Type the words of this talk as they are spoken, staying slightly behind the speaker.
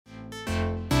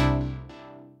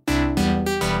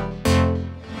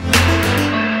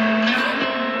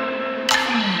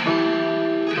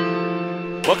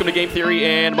Welcome to Game Theory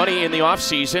and Money in the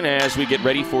offseason as we get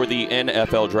ready for the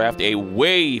NFL Draft. A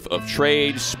wave of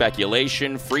trades,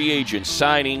 speculation, free agent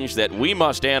signings that we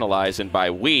must analyze. And by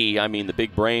we, I mean the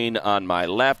big brain on my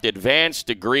left. Advanced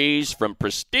degrees from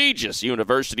prestigious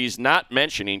universities, not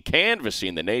mentioning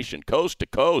canvassing the nation coast to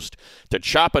coast to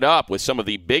chop it up with some of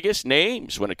the biggest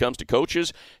names when it comes to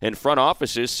coaches and front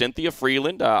offices. Cynthia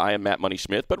Freeland. I am Matt Money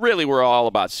Smith, but really we're all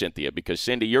about Cynthia because,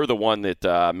 Cindy, you're the one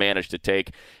that managed to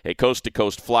take a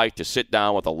coast-to-coast flight to sit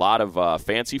down with a lot of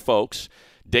fancy folks,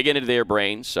 dig into their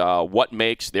brains, what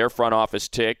makes their front office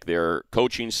tick, their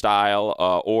coaching style,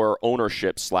 or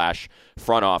ownership /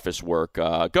 front office work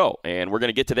go. And we're going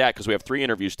to get to that because we have 3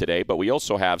 interviews today, but we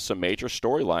also have some major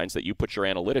storylines that you put your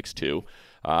analytics to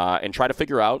and try to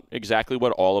figure out exactly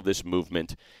what all of this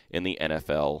movement in the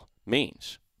NFL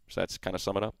means. So that's kind of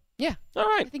sum it up. Yeah. All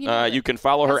right. You can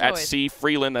follow her at C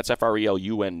Freeland. That's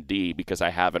Frelund because I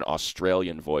have an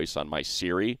Australian voice on my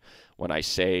Siri when I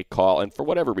say call. And for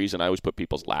whatever reason, I always put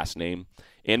people's last name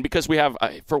in because we have,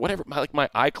 for whatever, my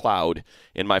iCloud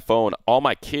in my phone, all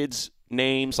my kids'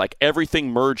 names, like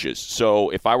everything merges.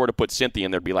 So if I were to put Cynthia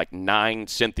in, there'd be like 9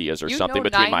 Cynthias or something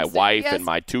between my wife and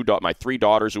my 3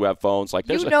 daughters who have phones. Like,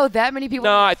 there's that many people?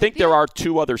 No, I think there are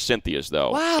 2 other Cynthias though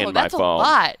in my phone. That's a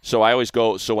lot. So I always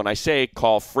go. So when I say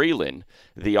call Freeland,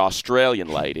 the Australian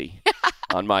lady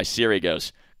on my Siri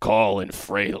goes, "Calling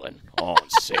Freeland on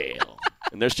sale."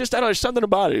 And there's just, I don't know, there's something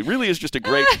about it. It really is just a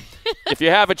great, if you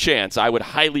have a chance, I would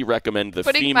highly recommend the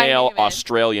female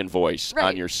Australian voice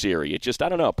on your Siri. It just, I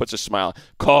don't know, it puts a smile.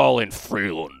 Calling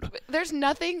Freeland. There's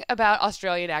nothing about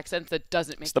Australian accents that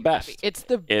doesn't make me happy. It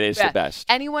is the best.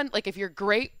 Anyone, like if you're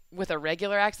great with a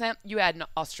regular accent, you add an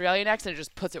Australian accent, it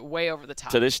just puts it way over the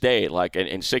top. To this day, like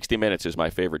in 60 Minutes is my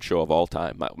favorite show of all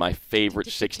time. My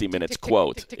favorite 60 Minutes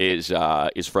quote is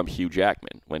from Hugh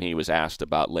Jackman when he was asked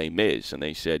about Les Mis, and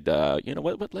they said,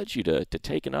 what led you to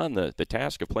taking on the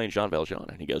task of playing Jean Valjean?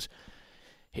 And he goes,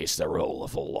 "It's the role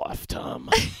of a lifetime."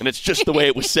 And it's just the way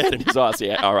it was said in his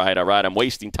Aussie. All right, I'm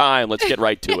wasting time. Let's get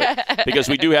right to it. Because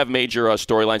we do have major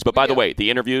storylines. But by the way,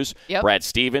 the interviews, Brad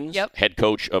Stevens, head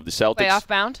coach of the Celtics. Playoff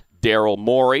bound. Daryl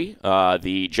Morey,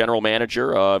 the general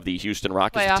manager of the Houston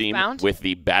Rockets team with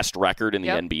the best record in the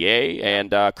NBA, and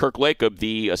Kirk Lacob,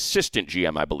 the assistant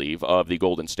GM, I believe, of the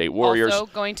Golden State Warriors.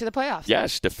 Also going to the playoffs.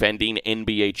 Yes, defending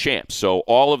NBA champs. So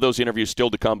all of those interviews still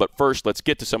to come. But first, let's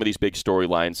get to some of these big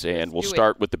storylines, and we'll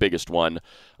start with the biggest one,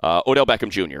 Odell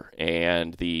Beckham Jr.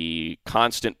 and the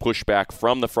constant pushback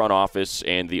from the front office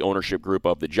and the ownership group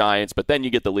of the Giants. But then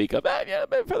you get the leak of,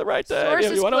 for the right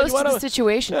sources close to the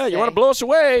situation. You want to blow us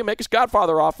away? Make us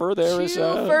Godfather offer. There 2 is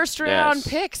first-round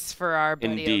picks for our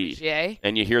buddy Indeed. OBJ.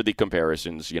 And you hear the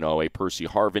comparisons, a Percy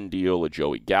Harvin deal, a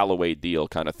Joey Galloway deal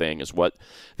kind of thing is what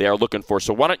they are looking for.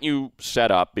 So why don't you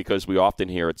set up, because we often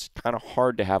hear it's kind of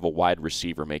hard to have a wide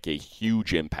receiver make a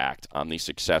huge impact on the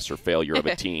success or failure of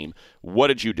a team. What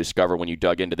did you discover when you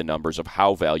dug into the numbers of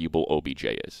how valuable OBJ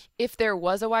is? If there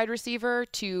was a wide receiver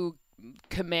to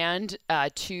command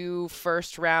 2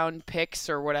 first-round picks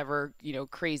or whatever,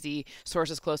 crazy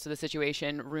sources close to the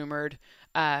situation rumored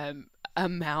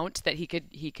amount that he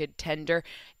could tender,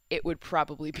 it would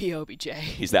probably be OBJ.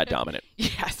 He's that dominant.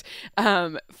 Yes.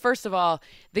 First of all,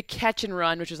 the catch and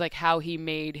run, which is like how he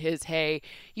made his hay.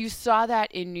 You saw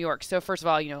that in New York. So first of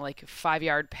all, like a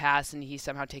 5-yard pass and he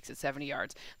somehow takes it 70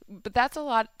 yards. But that's a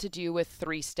lot to do with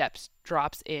 3 steps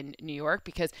drops in New York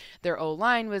because their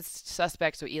O-line was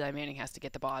suspect, so Eli Manning has to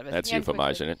get the ball out of his hand. That's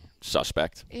euphemizing it.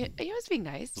 Suspect. It was being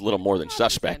nice. It's a little more than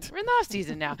suspect. We're in the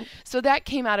off-season now. So that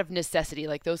came out of necessity,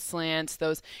 like those slants,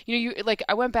 those,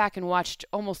 I went back and watched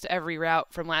almost every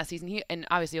route from last season. And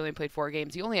obviously only played 4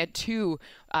 games. He only had 2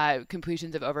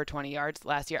 completions of over 20 yards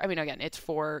last year. I mean, again, it's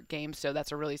 4 games, so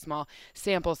that's a really small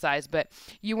sample size. But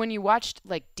when you watched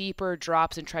like deeper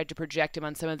drops and tried to project him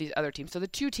on some of these other teams, so the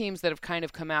 2 teams that have kind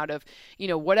of come out of,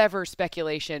 whatever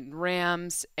speculation,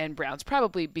 Rams and Browns,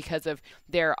 probably because of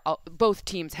both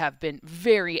teams have been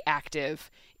very active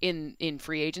in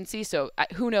free agency. So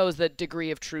who knows the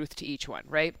degree of truth to each one,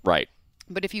 right? Right.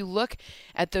 But if you look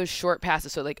at those short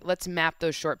passes, so like let's map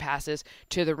those short passes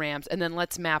to the Rams, and then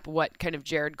let's map what kind of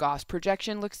Jared Goff's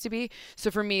projection looks to be.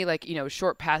 So for me,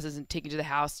 short passes and taking to the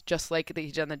house, just like they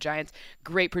did on the Giants,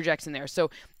 great projection there. So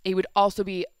it would also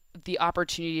be the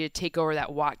opportunity to take over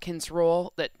that Watkins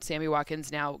role that Sammy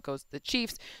Watkins now goes to the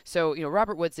Chiefs. So,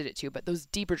 Robert Woods did it too, but those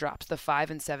deeper drops, the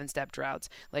 5 and 7 step droughts,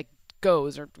 like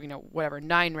goes, or whatever,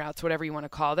 9 routes, whatever you want to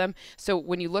call them. So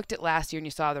when you looked at last year and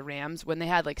you saw the Rams, when they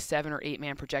had like 7 or 8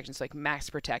 man projections, like max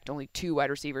protect, only 2 wide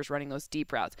receivers running those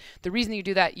deep routes. The reason you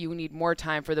do that, you need more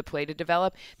time for the play to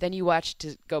develop. Then you watch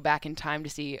to go back in time to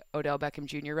see Odell Beckham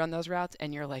Jr. run those routes,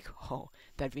 and you're like, oh,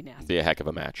 that'd be nasty. Be a heck of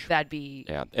a match. That'd be.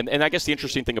 Yeah, and I guess the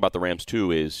interesting thing about the Rams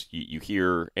too is you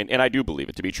hear, and I do believe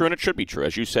it to be true, and it should be true.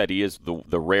 As you said, he is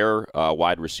the rare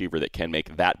wide receiver that can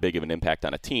make that big of an impact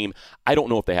on a team. I don't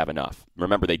know if they have enough.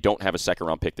 Remember, they don't have a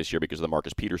second-round pick this year because of the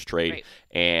Marcus Peters trade, right.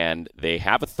 And they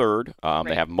have a third. Right.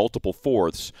 They have multiple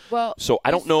fourths. Well, so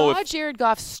I don't know if Jared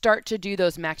Goff start to do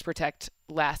those max protect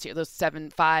last year, those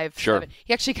 7-5, sure. 7.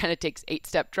 He actually kind of takes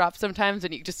 8-step drops sometimes,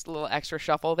 and you just a little extra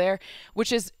shuffle there,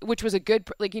 which was a good,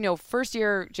 first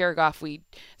year Jared Goff, we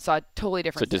saw a totally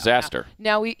different. It's a disaster.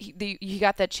 Now he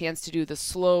got that chance to do the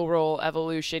slow roll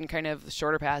evolution, kind of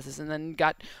shorter passes, and then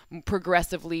got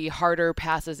progressively harder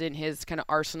passes in his kind of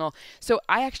arsenal. So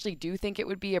I actually do think it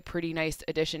would be a pretty nice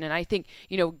addition, and I think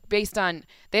based on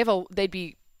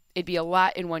it'd be a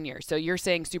lot in 1 year. So you're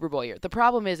saying Super Bowl year. The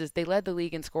problem is they led the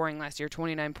league in scoring last year,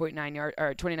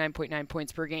 29.9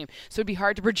 points per game. So it'd be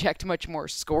hard to project much more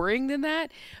scoring than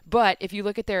that. But if you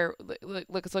look at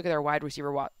let's look at their wide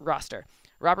receiver roster.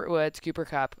 Robert Woods, Cooper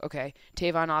Kupp, okay,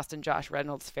 Tavon Austin, Josh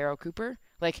Reynolds, Pharaoh Cooper.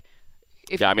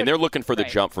 They're looking for the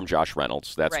jump from Josh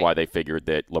Reynolds. That's why they figured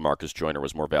that LaMarcus Joyner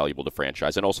was more valuable to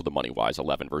franchise, and also the money-wise,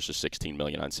 11 versus 16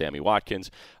 million on Sammy Watkins.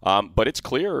 But it's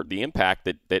clear the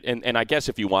impact and I guess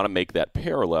if you want to make that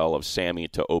parallel of Sammy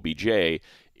to OBJ,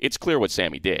 it's clear what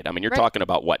Sammy did. I mean, you're talking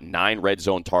about, 9 red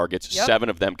zone targets, 7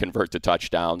 of them convert to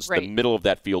touchdowns. Right. The middle of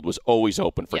that field was always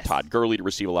open for Todd Gurley to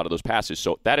receive a lot of those passes.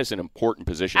 So that is an important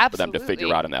position for them to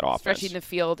figure out in that offense. Stretching the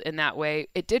field in that way,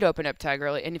 it did open up Todd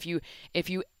Gurley. And if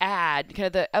you add kind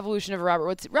of the evolution of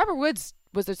Robert Woods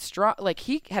was a strong,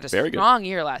 he had a strong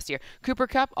year last year. Cooper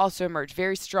Kupp also emerged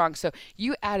very strong. So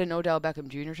you add an Odell Beckham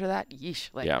Jr. to that,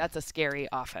 that's a scary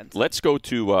offense. Let's go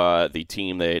to the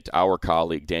team that our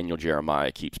colleague Daniel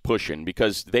Jeremiah keeps pushing,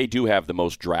 because they do have the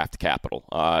most draft capital.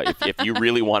 If you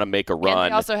really want to make a run.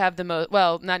 And they also have the most,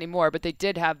 well, not anymore, but they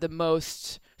did have the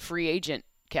most free agent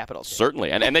capital.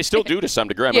 Certainly, and they still do to some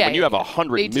degree. I mean, when you have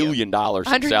 $100 million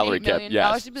in salary cap,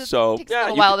 so it takes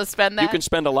a while to spend that. You can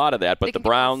spend a lot of that, but the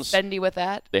Browns, spendy with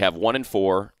that. They have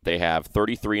 1-4. They have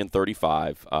 33 and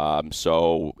 35.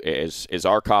 So as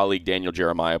our colleague Daniel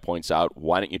Jeremiah points out,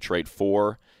 why don't you trade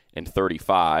 4 and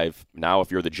 35? Now,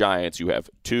 if you're the Giants, you have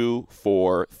 2,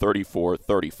 4, 34,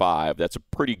 35. That's a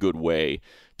pretty good way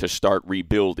to start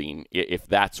rebuilding if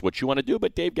that's what you want to do.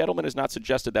 But Dave Gettleman has not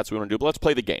suggested that's what we want to do. But let's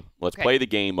play the game. Let's play the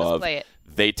game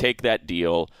they take that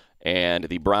deal, and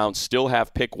the Browns still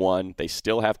have pick 1. They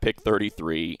still have pick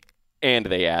 33, and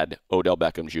they add Odell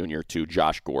Beckham Jr. to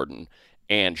Josh Gordon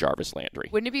and Jarvis Landry.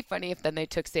 Wouldn't it be funny if then they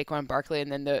took Saquon Barkley and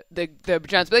then the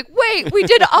Giants would be like, wait, we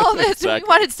did all this and we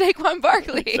wanted Saquon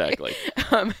Barkley. Exactly.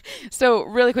 So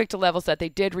really quick to level set, they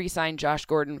did re-sign Josh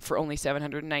Gordon for only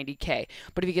 $790K.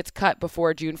 But if he gets cut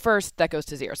before June 1st, that goes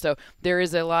to 0. So there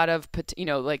is a lot of,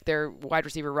 their wide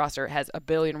receiver roster has 1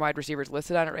 billion wide receivers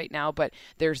listed on it right now, but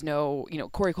there's no,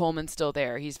 Corey Coleman's still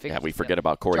there. We forget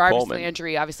about Corey Jarvis Coleman. Jarvis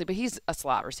Landry, obviously, but he's a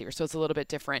slot receiver, so it's a little bit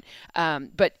different.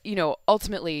 But,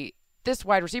 ultimately, this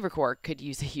wide receiver core could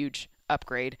use a huge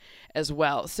upgrade as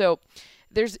well. So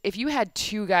if you had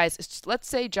 2 guys, let's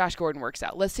say Josh Gordon works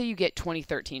out. Let's say you get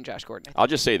 2013 Josh Gordon. I'll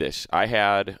just say this. I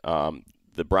had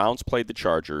the Browns played the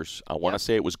Chargers. I want to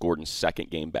say it was Gordon's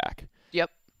second game back. Yep.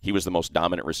 He was the most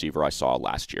dominant receiver I saw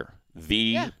last year.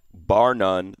 Bar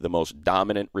none, the most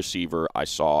dominant receiver I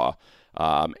saw.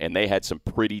 And they had some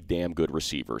pretty damn good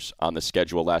receivers on the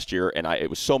schedule last year. And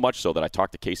it was so much so that I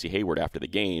talked to Casey Hayward after the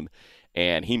game,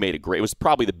 and he made it was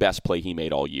probably the best play he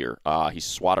made all year. He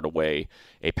swatted away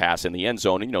a pass in the end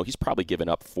zone, and, he's probably given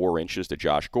up 4 inches to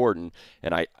Josh Gordon.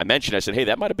 And I said, hey,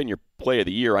 that might have been your play of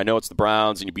the year. I know it's the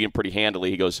Browns, and you're being pretty handily.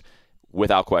 He goes,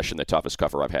 without question, the toughest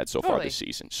cover I've had so far this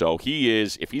season. So he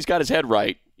is, if he's got his head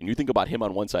right, and you think about him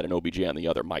on one side and OBJ on the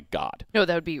other, my God. No,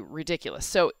 that would be ridiculous.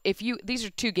 So these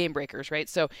are 2 game breakers, right?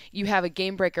 So you have a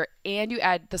game breaker and you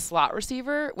add the slot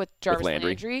receiver with Jarvis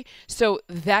Landry. So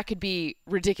that could be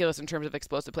ridiculous in terms of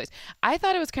explosive plays. I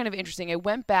thought it was kind of interesting. I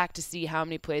went back to see how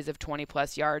many plays of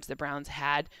 20-plus yards the Browns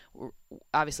had.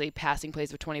 Obviously, passing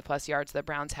plays of 20-plus yards the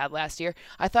Browns had last year.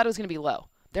 I thought it was going to be low.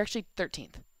 They're actually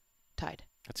 13th, tied.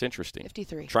 That's interesting.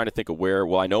 53. Trying to think of where.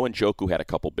 Well, I know Njoku had a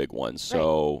couple big ones.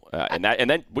 So and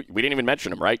then we didn't even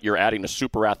mention him, right? You're adding a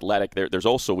super athletic. There's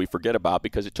also we forget about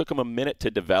because it took him a minute to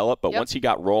develop, but once he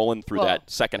got rolling through that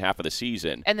second half of the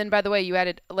season. And then by the way, you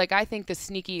added I think the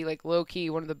sneaky low key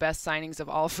one of the best signings of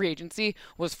all free agency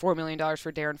was $4 million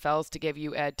for Darren Fells to give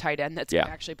you a tight end that's going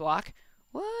to actually block.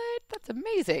 What? That's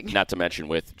amazing. Not to mention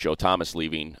with Joe Thomas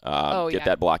leaving,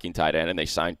 that blocking tight end, and they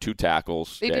signed 2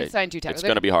 tackles. They did sign 2 tackles. It's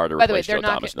going to be hard to replace Joe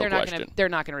Thomas, no question. They're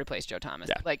not going to replace Joe Thomas.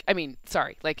 Yeah.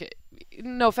 Sorry.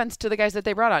 No offense to the guys that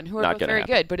they brought on, who are both very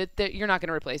good, but you're not going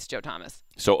to replace Joe Thomas.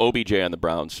 So OBJ on the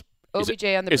Browns. OBJ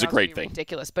on the Browns is a great thing.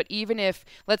 Ridiculous. But even if,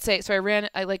 let's say,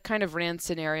 I kind of ran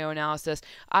scenario analysis.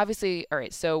 Obviously, all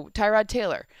right, so Tyrod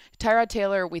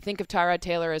Taylor, we think of Tyrod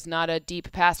Taylor as not a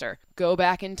deep passer. Go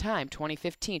back in time,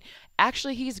 2015.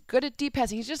 Actually, he's good at deep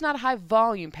passing. He's just not a high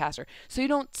volume passer. So you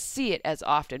don't see it as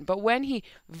often. But when he's a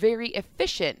very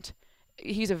efficient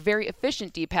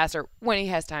deep passer when he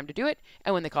has time to do it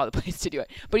and when they call the plays to do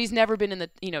it. But he's never been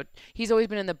he's always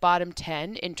been in the bottom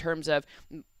 10 in terms of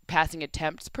passing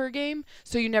attempts per game,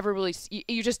 so you never really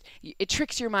it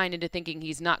tricks your mind into thinking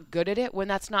he's not good at it when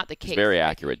that's not the case. He's very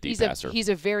accurate deep passer. He's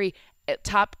a very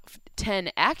top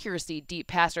 10 accuracy deep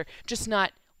passer, just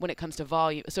not when it comes to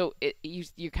volume. So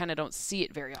you kind of don't see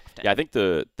it very often. Yeah, I think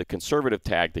the conservative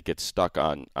tag that gets stuck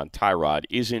on Tyrod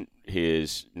isn't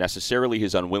necessarily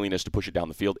his unwillingness to push it down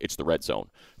the field. It's the red zone.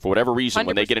 For whatever reason,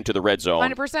 when they get into the red zone,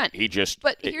 100%. He just.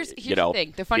 But here's the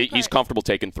thing. The funny he's comfortable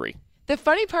taking 3. The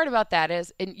funny part about that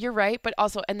is, and you're right, but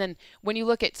also, and then when you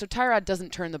look at, so Tyrod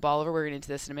doesn't turn the ball over. We're going to get into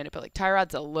this in a minute, but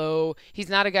Tyrod's he's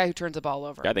not a guy who turns the ball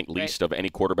over. I think least of any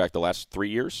quarterback the last 3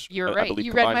 years. You're right.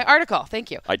 You read my article.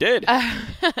 Thank you. I did.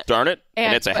 Darn it.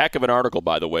 And it's a heck of an article,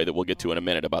 by the way, that we'll get to in a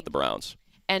minute about the Browns.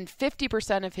 And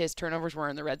 50% of his turnovers were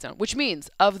in the red zone, which means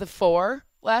of the 4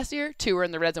 last year, 2 were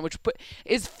in the red zone, which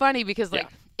is funny because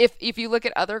if you look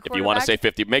at other quarterbacks, if you want to say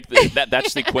 50,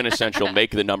 that's the quintessential make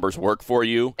the numbers work for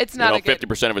you. It's not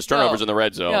 50% of his turnovers in the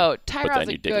red zone. No, Tyrod's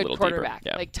a good quarterback.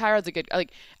 Yeah. Tyrod's a good.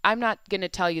 I'm not going to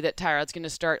tell you that Tyrod's going to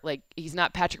start he's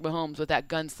not Patrick Mahomes with that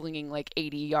gunslinging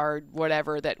 80-yard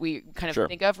whatever that we kind of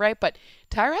think of, right? But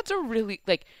Tyrod's a really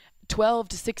 12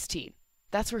 to 16.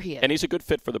 That's where he is. And he's a good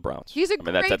fit for the Browns. He's a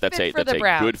great fit for the Browns.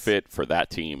 That's a good fit for that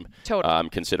team, totally.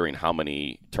 Considering how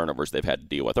many turnovers they've had to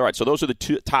deal with. All right, so those are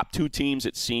the top 2 teams,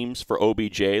 it seems, for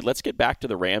OBJ. Let's get back to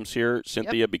the Rams here,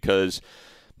 Cynthia, because,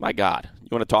 my God, you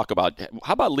want to talk about –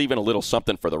 how about leaving a little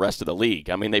something for the rest of the league?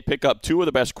 I mean, they pick up 2 of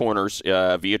the best corners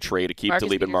via trade, Aqib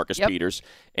Talib and Marcus Peters.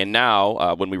 And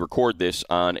now, when we record this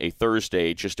on a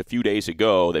Thursday, just a few days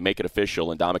ago, they make it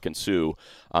official, and Ndamukong Suh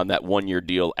on that 1-year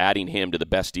deal, adding him to the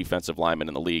best defensive lineman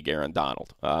in the league, Aaron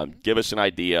Donald. Give us an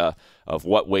idea of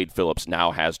what Wade Phillips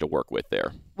now has to work with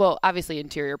there. Well, obviously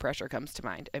interior pressure comes to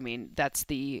mind. I mean, that's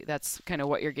kind of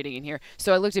what you're getting in here.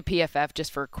 So I looked at PFF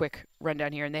just for a quick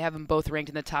rundown here, and they have them both ranked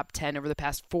in the top 10 over the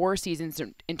past 4 seasons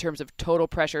in terms of total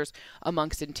pressures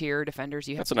amongst interior defenders.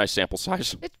 That's a nice sample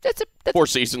size. That's 4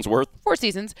 seasons worth. 4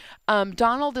 seasons.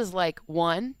 Donald is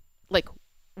 1,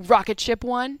 rocket ship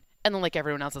 1. And then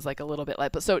everyone else is a little bit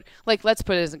light. But so let's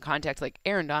put it in context.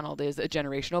 Aaron Donald is a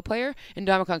generational player, and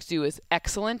Ndamukong Suh is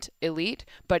excellent, elite,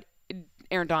 but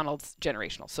Aaron Donald's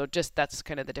generational. So just that's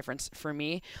kind of the difference for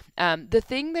me. The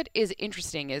thing that is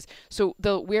interesting is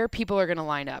where people are going to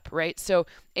line up, right? So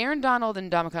Aaron Donald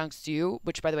and Ndamukong Suh,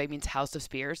 which by the way means House of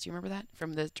Spears. Do you remember that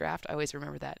from the draft? I always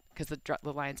remember that because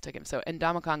the Lions took him. So and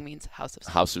Ndamukong means House of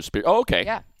Spears. House of Spears. Oh, okay.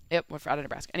 Yeah. Yep, we're out of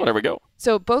Nebraska. Anyway, there we go.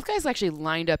 So both guys actually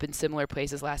lined up in similar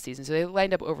places last season. So they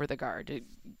lined up over the guard.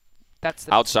 That's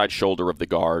the outside shoulder of the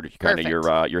guard, kind of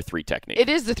your 3 technique. It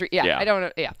is the 3. Yeah, I don't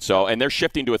know. Yeah. So and they're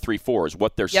shifting to a 3-4 is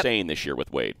what they're saying this year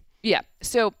with Wade. Yeah.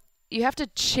 So you have to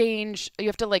change. You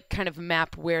have to kind of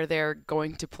map where they're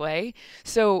going to play.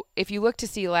 So if you look to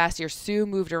see last year, Suh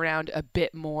moved around a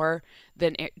bit more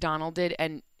than Donald did,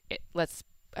 and it's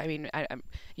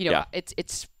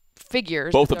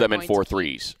figures. Both of them in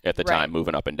 4-3s at the time,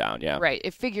 moving up and down, yeah. Right.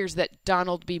 It figures that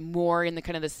Donald be more in the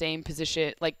kind of the same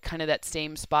position, kind of that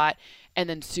same spot, and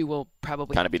then Suh will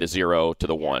probably kind of be the 0 to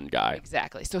the 1 guy.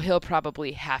 Exactly. So he'll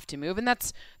probably have to move, and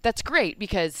that's great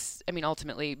because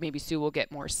ultimately maybe Suh will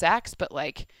get more sacks, but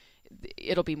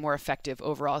it'll be more effective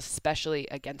overall, especially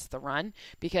against the run,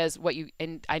 because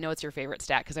and I know it's your favorite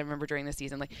stat because I remember during the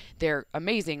season they're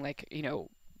amazing,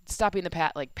 stopping the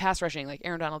pass rushing,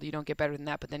 Aaron Donald, you don't get better than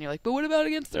that. But then you're but what about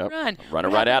against the run?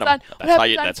 Running right at him.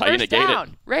 That's how you negate it.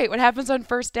 Right. What happens on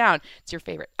first down? It's your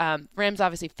favorite. Rams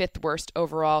obviously 5th worst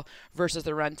overall versus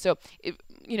the run. So,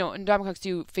 Ndamukong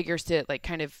Suh figures to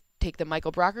kind of take the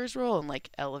Michael Brockers role and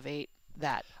elevate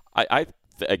that. I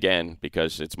again,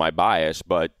 because it's my bias,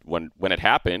 but when it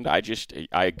happened,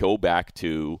 I go back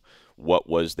to what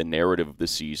was the narrative of the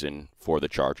season for the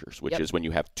Chargers, which is when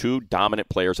you have two dominant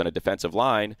players on a defensive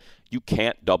line, you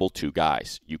can't double two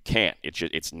guys. You can't.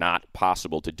 It's not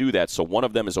possible to do that. So one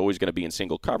of them is always going to be in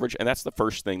single coverage, and that's the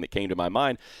first thing that came to my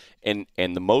mind. And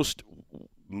the most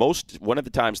one of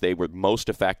the times they were most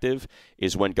effective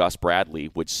is when Gus Bradley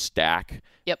would stack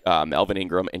Melvin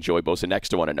Ingram and Joey Bosa next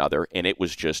to one another, and it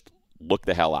was just look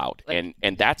the hell out. And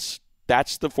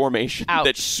that's the formation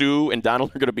that Sue and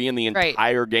Donald are going to be in the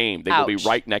entire game. They will be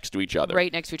right next to each other.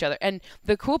 Right next to each other. And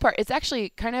the cool part, it's actually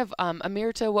kind of a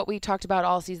mirror to what we talked about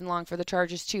all season long for the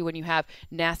Chargers, too, when you have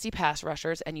nasty pass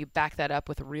rushers and you back that up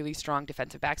with really strong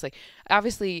defensive backs. Like,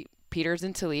 obviously, Peters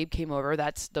and Talib came over.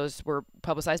 Those were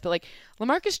publicized. But, like,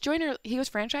 LaMarcus Joyner, he was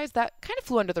franchised. That kind of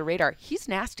flew under the radar. He's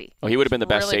nasty. He would have been the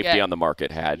best safety on the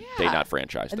market had they not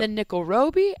franchised him. And then Nickel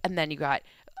Roby, and then you got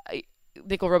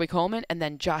Nickel Roby Coleman, and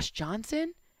then Josh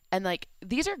Johnson. And, like,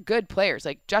 these are good players.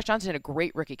 Like, Josh Johnson had a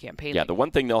great rookie campaign. Yeah, the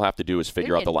one thing they'll have to do is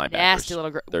figure out the linebackers. Nasty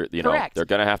little Correct. They're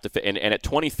going to have to and at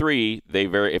 23,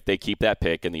 if they keep that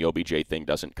pick and the OBJ thing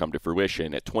doesn't come to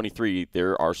fruition, at 23,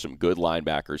 there are some good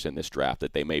linebackers in this draft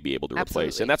that they may be able to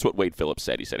replace. And that's what Wade Phillips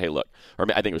said. He said, hey, look, or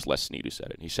I think it was Les Snead who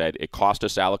said it. He said, it cost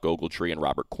us Alec Ogletree and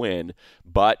Robert Quinn,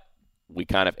 but we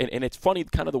kind of, and it's funny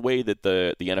kind of the way that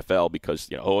the NFL, because,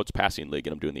 it's passing league,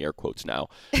 and I'm doing the air quotes now,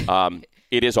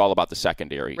 it is all about the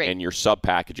secondary, and your sub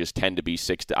packages tend to be we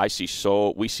see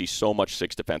so much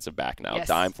six defensive back now,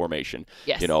 dime formation,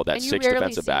 that six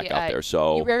defensive back out there.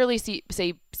 So you rarely see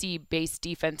base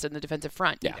defense in the defensive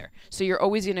front either. So you're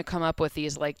always going to come up with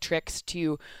these like tricks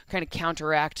to kind of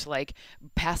counteract like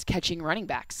pass catching running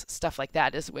backs, stuff like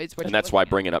that. And that's why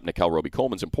bringing up Nickel Roby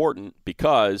Coleman's important,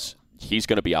 because he's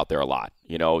going to be out there a lot.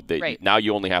 Now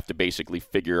you only have to basically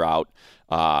figure out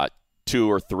two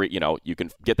or three. You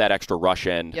can get that extra rush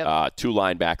end, two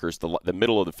linebackers. The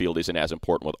middle of the field isn't as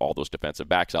important with all those defensive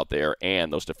backs out there,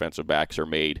 and those defensive backs are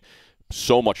made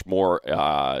so much more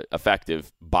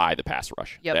effective by the pass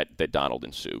rush that Donald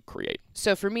and Sue create.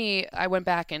 So for me, I went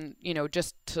back and,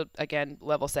 just to, again,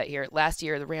 level set here. Last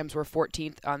year, the Rams were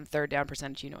 14th on third down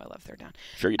percentage. I love third down.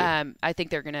 Sure you do. I think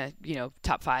they're going to,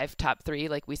 top 5, top 3,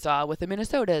 like we saw with the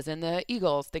Minnesotas and the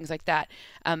Eagles, things like that.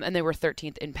 And they were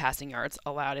 13th in passing yards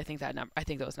allowed. I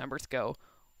think those numbers go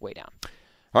way down.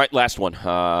 All right, last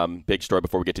one. Big story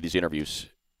before we get to these interviews.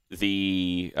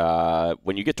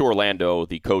 When you get to Orlando,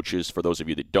 the coaches, for those of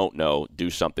you that don't know, do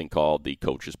something called the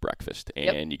coach's breakfast,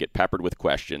 and you get peppered with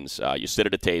questions. You sit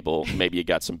at a table, maybe you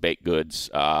got some baked goods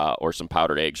or some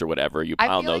powdered eggs or whatever. You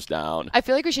pound those down. I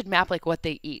feel like we should map like what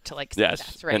they eat to like.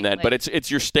 Yes, right. And then, but it's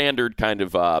your standard kind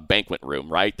of banquet room,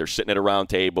 right? They're sitting at a round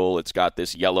table. It's got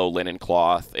this yellow linen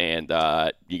cloth, and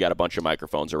you got a bunch of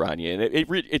microphones around you, and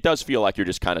it does feel like you're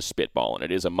just kind of spitballing.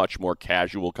 It is a much more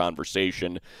casual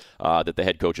conversation that the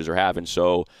head coaches are having.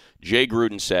 So Jay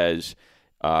Gruden says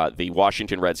the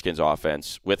Washington Redskins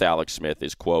offense with Alex Smith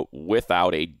is, quote,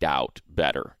 without a doubt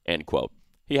better, end quote.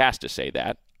 He has to say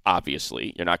that.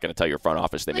 Obviously, you're not going to tell your front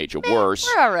office they made you worse.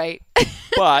 We're all right.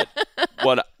 But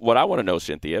what I want to know,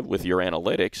 Cynthia, with your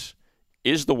analytics,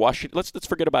 is the Washington. Let's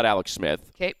forget about Alex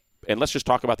Smith. Okay. And let's just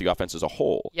talk about the offense as a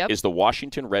whole. Yep. Is the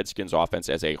Washington Redskins offense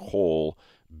as a whole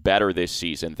better this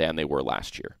season than they were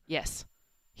last year? Yes.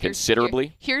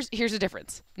 Considerably? Here's the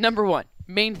difference. Number one,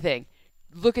 main thing.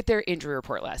 Look at their injury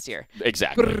report last year.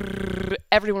 Exactly.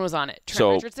 Everyone was on it.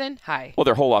 Trent Richardson, hi. Well,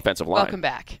 their whole offensive line. Welcome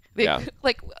back.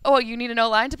 You need an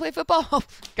O-line to play football?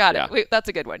 Got it. Yeah. Wait, that's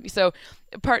a good one. So,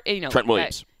 Trent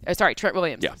Williams. Trent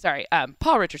Williams. Yeah. Sorry.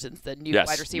 Paul Richardson's the new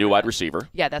wide receiver. New wide receiver.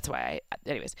 Yeah, that's why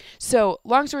anyways. So,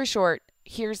 long story short,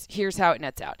 here's how it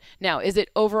nets out. Now, is it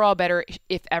overall better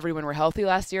if everyone were healthy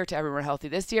last year to everyone healthy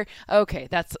this year? Okay,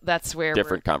 that's where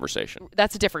different conversation.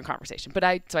 That's a different conversation. But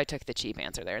I took the cheap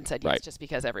answer there and said yes, just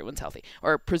because everyone's healthy,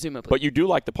 or presumably. But you do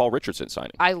like the Paul Richardson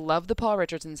signing. I love the Paul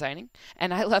Richardson signing,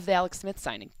 and I love the Alex Smith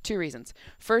signing. 2 reasons.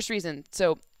 First reason,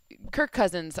 so Kirk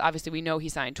Cousins, obviously, we know he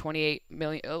signed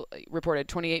reported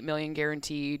 $28 million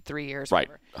guaranteed, 3 years. Right,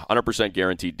 whatever. 100%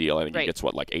 guaranteed deal. I think he gets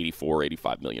like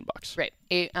 $85 million. Right.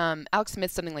 Alex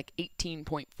Smith something like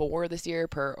 18.4 this year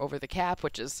per over the cap,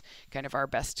 which is kind of our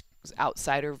best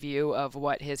outsider view of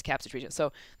what his cap situation is.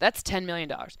 So that's $10 million.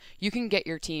 You can get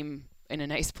your team in a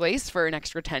nice place for an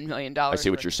extra $10 million. I see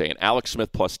what you're saying. Alex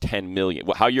Smith plus $10 million.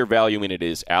 How you're valuing it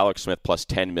is Alex Smith plus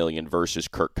 $10 million versus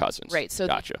Kirk Cousins. Right. So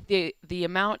gotcha. The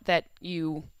amount that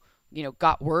you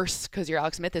got worse because you're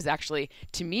Alex Smith is actually,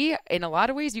 to me, in a lot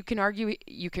of ways, you can argue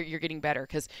you're getting better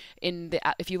because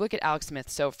if you look at Alex Smith.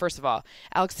 So first of all,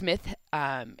 Alex Smith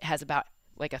has about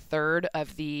like a third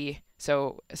of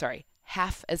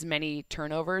half as many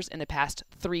turnovers in the past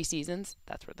 3 seasons.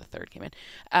 That's where the third came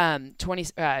in.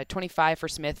 25 for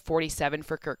Smith, 47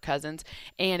 for Kirk Cousins.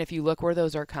 And if you look where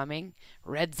those are coming,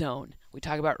 red zone. We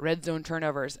talk about red zone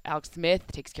turnovers. Alex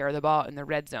Smith takes care of the ball in the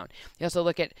red zone. You also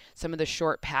look at some of the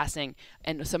short passing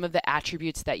and some of the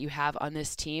attributes that you have on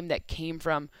this team that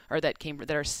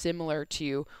that are similar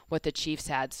to what the Chiefs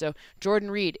had. So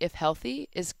Jordan Reed, if healthy,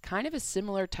 is kind of a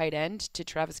similar tight end to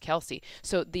Travis Kelce.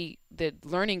 So the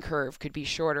learning curve could be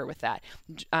shorter with that.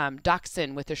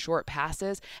 Doxson with the short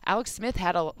passes. Alex Smith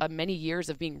had many years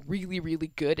of being really,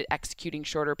 really good at executing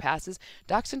shorter passes.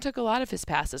 Doxson took a lot of his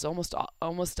passes, almost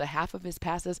a half of his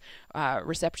passes,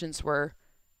 receptions were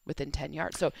within 10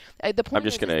 yards. So the point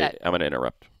I'm gonna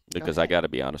interrupt because I got to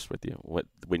be honest with you.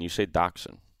 When you say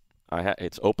Doxson,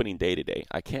 it's opening day today.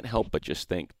 I can't help but just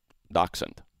think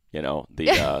Dachshund.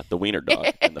 The wiener dog,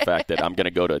 and the fact that I'm going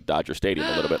to go to Dodger Stadium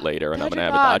a little bit later, and I'm going to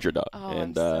have a Dodger dog. Oh,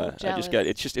 and I'm so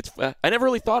jealous. I never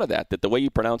really thought of that the way you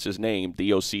pronounce his name,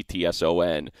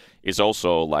 Doctson, is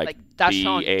also like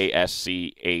Baschund.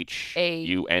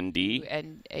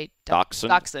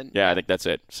 Dachshund. Yeah, I think that's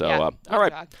it. So, all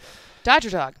right. Dodger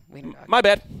dog, wiener dog. My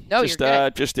bad. No, you're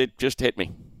good. It just hit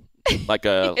me like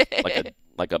a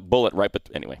bullet right. But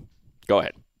anyway, go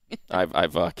ahead.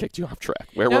 I've kicked you off track.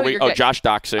 Where were we? Good. Josh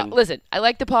Doxson. Listen, I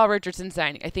like the Paul Richardson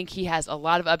signing. I think he has a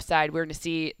lot of upside. We're going to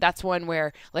see. That's one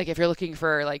where, like, if you're looking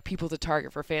for like people to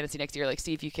target for fantasy next year, like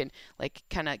see if you can like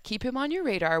kind of keep him on your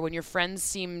radar when your friends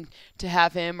seem to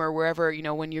have him or wherever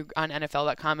when you're on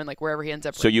NFL.com and like wherever he ends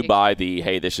up. So you buy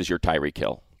hey, this is your Tyreek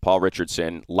Hill, Paul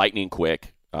Richardson, lightning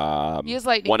quick. He is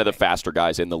lightning one quick. of the faster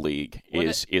guys in the league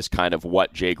is kind of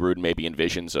what Jay Gruden maybe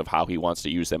envisions of how he wants to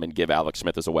use them and give Alex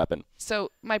Smith as a weapon.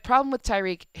 So my problem with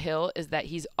Tyreek Hill is that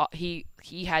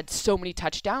he had so many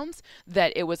touchdowns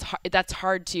that that's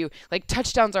hard to like.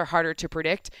 Touchdowns are harder to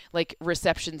predict. Like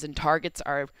receptions and targets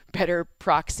are better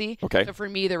proxy. Okay. So for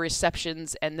me, the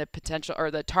receptions and the potential, or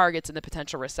the targets and the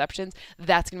potential receptions,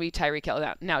 that's going to be Tyreek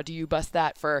Hill. Now, do you bust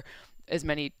that for as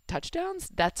many touchdowns?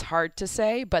 That's hard to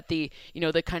say, but the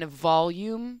kind of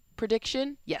volume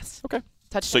prediction, yes. Okay.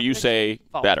 Touchdown so you say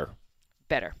volume.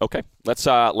 better. Okay. Let's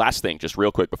last thing, just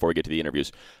real quick before we get to the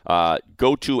interviews.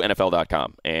 Go to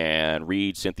NFL.com and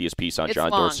read Cynthia's piece on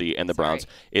John Dorsey and the Browns.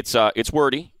 It's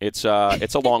wordy. It's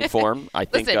a long form. I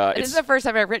think this is the first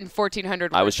time I've written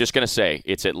 1,400 words. I was just going to say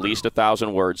it's at least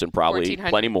 1,000 words and probably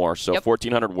plenty more. So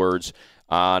 1,400 words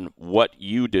on what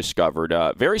you discovered.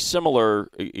 Very similar.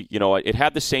 It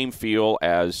had the same feel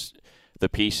as the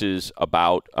pieces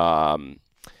about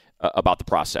the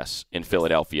process in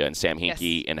Philadelphia and Sam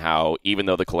Hinkie, and how even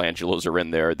though the Colangelos are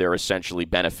in there, they're essentially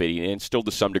benefiting and still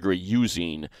to some degree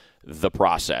using the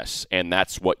process, and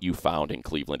that's what you found in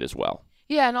Cleveland as well.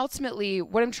 Yeah, and ultimately,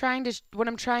 what I'm trying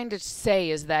to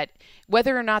say is that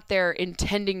whether or not they're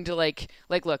intending to like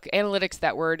look, analytics,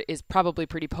 that word is probably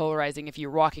pretty polarizing if you're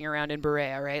walking around in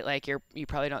Berea, right? Like you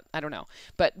probably don't, I don't know.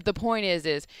 But the point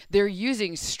is they're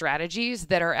using strategies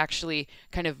that are actually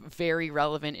kind of very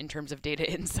relevant in terms of data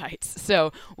insights.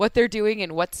 So what they're doing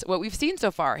and what we've seen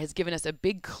so far has given us a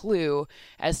big clue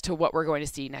as to what we're going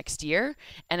to see next year.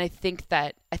 And I think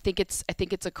it's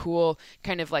a cool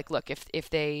kind of like, look, if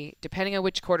they, depending on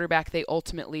which quarterback they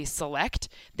ultimately select,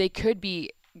 they could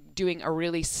be doing a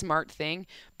really smart thing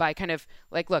by kind of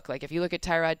like, look, like if you look at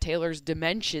Tyrod Taylor's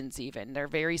dimensions, even they're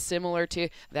very similar to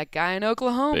that guy in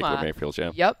Oklahoma. Baker Mayfield's,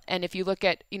 yeah. Yep. And if you look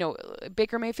at,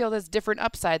 Baker Mayfield has different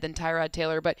upside than Tyrod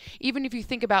Taylor, but even if you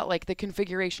think about like the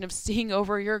configuration of seeing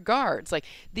over your guards, like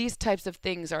these types of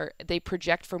things they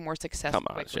project for more success. Come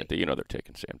on, Cynthia, they're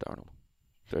taking Sam Darnold.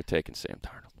 They're taking Sam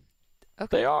Darnold.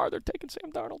 Okay. They are. They're taking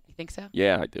Sam Darnold. You think so?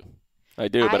 Yeah, I do.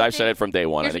 But I've said it from day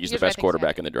one. I think he's the best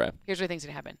quarterback in the draft. Here's what I think's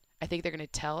going to happen. I think they're going to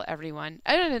tell everyone.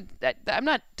 I'm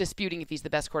not disputing if he's the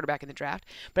best quarterback in the draft,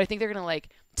 but I think they're going to like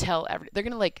tell they're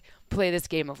going to like play this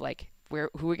game of like who are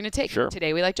we going to take? Sure.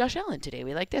 Today we like Josh Allen. Today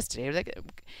we like this. Today we like,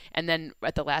 and then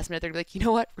at the last minute they're going to be like, you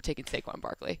know what? We're taking Saquon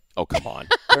Barkley. Oh, come on.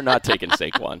 They're not taking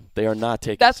Saquon. They are not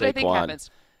taking Saquon. That's what I think happens.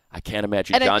 I can't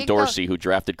imagine John Dorsey, who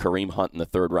drafted Kareem Hunt in the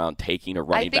third round, taking a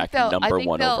running back number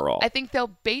one overall. I think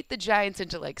they'll bait the Giants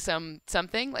into like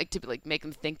something like to like make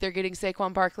them think they're getting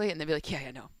Saquon Barkley, and they'll be like, yeah,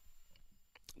 I know.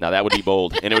 Now that would be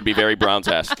bold, and it would be very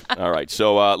Browns-esque. All right,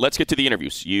 so let's get to the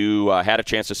interviews. You had a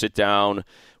chance to sit down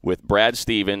with Brad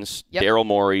Stevens, Daryl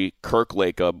Morey, Kirk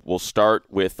Lacob. We'll start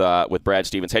with Brad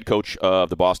Stevens, head coach of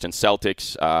the Boston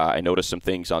Celtics. I noticed some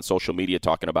things on social media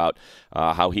talking about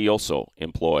how he also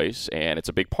employs, and it's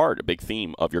a big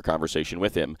theme of your conversation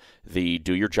with him, the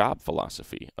do your job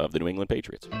philosophy of the New England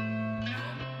Patriots.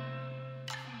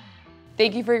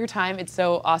 Thank you for your time. It's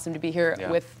so awesome to be here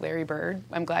with Larry Bird.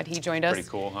 I'm glad he joined us Pretty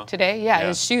cool, huh? today. Yeah,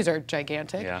 his shoes are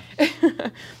gigantic. Yeah.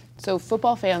 So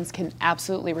football fans can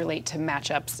absolutely relate to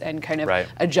matchups and kind of Right.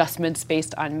 adjustments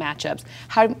based on matchups.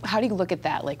 How do you look at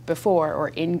that, like before or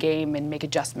in game, and make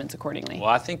adjustments accordingly? Well,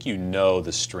 I think you know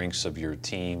the strengths of your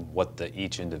team, what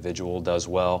each individual does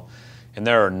well. And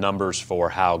there are numbers for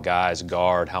how guys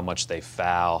guard, how much they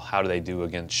foul, how do they do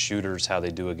against shooters, how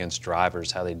they do against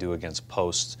drivers, how they do against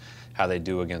posts, how they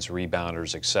do against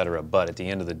rebounders, et cetera. But at the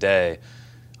end of the day,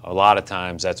 a lot of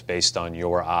times that's based on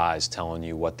your eyes telling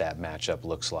you what that matchup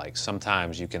looks like.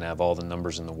 Sometimes you can have all the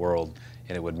numbers in the world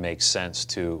and it would make sense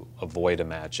to avoid a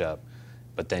matchup,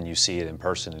 but then you see it in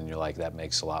person and you're like, that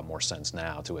makes a lot more sense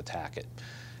now to attack it.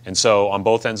 And so on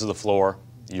both ends of the floor,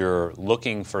 you're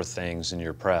looking for things in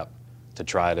your prep to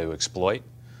try to exploit,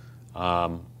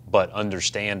 but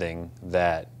understanding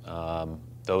that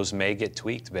those may get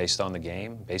tweaked based on the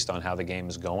game, based on how the game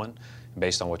is going,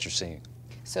 based on what you're seeing.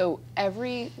 So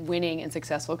every winning and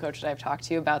successful coach that I've talked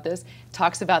to about this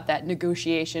talks about that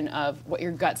negotiation of what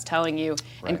your gut's telling you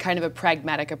and kind of a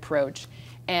pragmatic approach.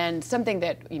 And something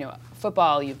that,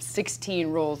 football, you have 16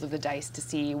 rolls of the dice to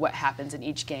see what happens in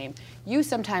each game. You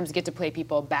sometimes get to play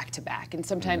people back to back, and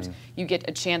sometimes you get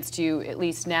a chance to, at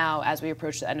least now as we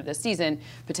approach the end of the season,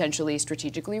 potentially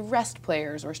strategically rest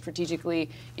players or strategically,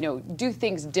 do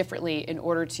things differently in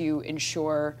order to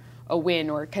ensure a win,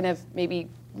 or kind of maybe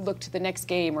look to the next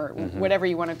game, or whatever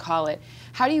you want to call it.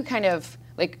 How do you kind of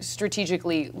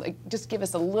strategically, just give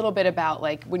us a little bit about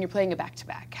when you're playing a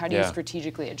back-to-back, how do you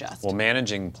strategically adjust? Well,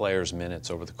 managing players' minutes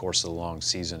over the course of the long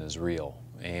season is real,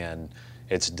 and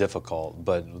it's difficult.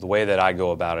 But the way that I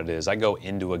go about it is I go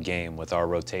into a game with our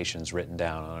rotations written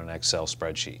down on an Excel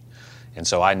spreadsheet. And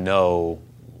so I know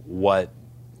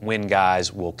when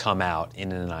guys will come out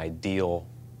in an ideal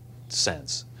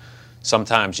sense.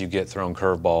 Sometimes you get thrown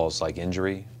curveballs like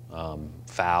injury,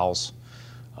 fouls,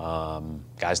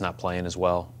 guys not playing as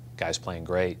well, guys playing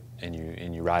great, and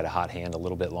you ride a hot hand a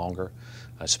little bit longer,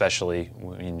 especially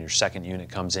when your second unit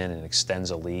comes in and extends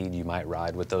a lead. You might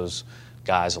ride with those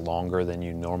guys longer than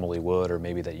you normally would, or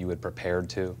maybe that you had prepared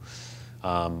to.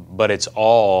 But it's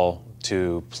all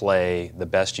to play the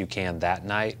best you can that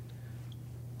night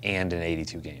and in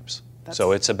 82 games.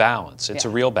 So it's a balance. It's a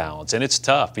real balance. And it's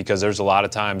tough because there's a lot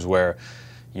of times where,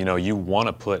 you want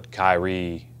to put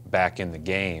Kyrie back in the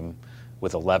game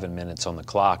with 11 minutes on the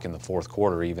clock in the fourth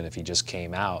quarter, even if he just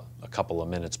came out a couple of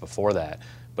minutes before that.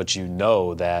 But you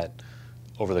know that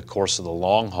over the course of the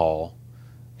long haul,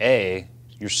 A,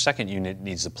 your second unit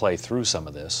needs to play through some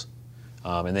of this,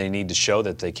 and they need to show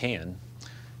that they can.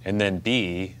 And then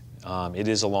B, it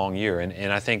is a long year.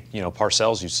 And I think,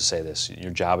 Parcells used to say this,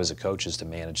 your job as a coach is to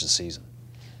manage the season.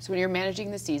 So when you're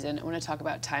managing the season, I want to talk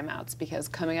about timeouts, because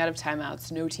coming out of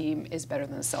timeouts, no team is better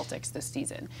than the Celtics this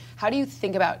season. How do you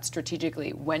think about strategically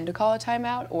when to call a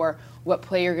timeout, or what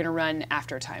play you're going to run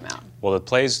after a timeout? Well, the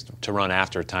plays to run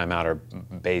after a timeout are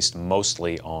based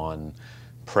mostly on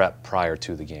prep prior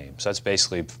to the game. So that's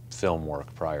basically film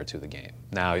work prior to the game.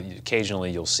 Now,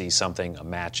 occasionally you'll see something, a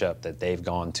matchup that they've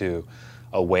gone to,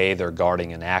 a way they're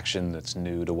guarding an action that's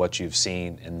new to what you've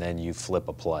seen, and then you flip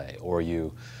a play, or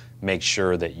you make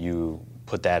sure that you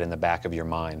put that in the back of your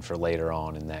mind for later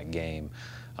on in that game.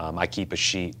 I keep a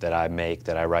sheet that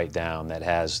I write down that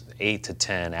has 8 to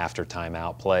 10 after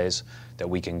timeout plays that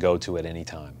we can go to at any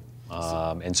time.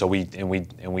 And so we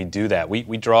do that.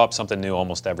 We draw up something new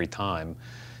almost every time,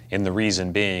 and the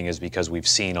reason being is because we've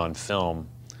seen on film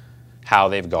how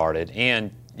they've guarded,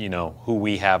 and who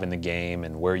we have in the game,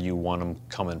 and where you want them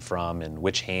coming from, and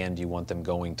which hand you want them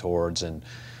going towards, and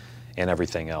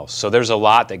everything else. So there's a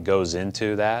lot that goes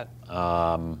into that,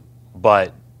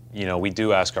 but we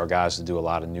do ask our guys to do a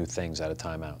lot of new things out of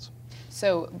timeouts.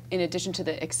 So in addition to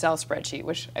the Excel spreadsheet,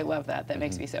 which I love that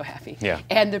makes me so happy, Yeah.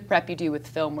 and the prep you do with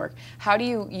film work, how do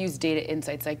you use data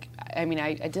insights? I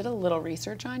did a little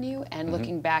research on you, and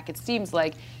looking back, it seems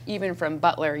like even from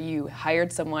Butler, you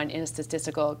hired someone in a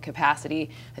statistical capacity.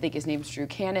 I think his name's Drew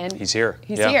Cannon. He's here.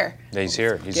 He's here. Yeah, he's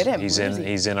here. Get him. He's Where in. is he?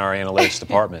 He's in our analytics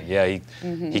department. Yeah,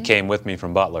 he came with me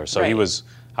from Butler. So he Right. was.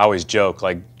 I always joke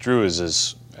Drew is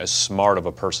as smart of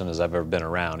a person as I've ever been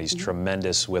around. He's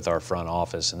tremendous with our front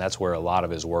office, and that's where a lot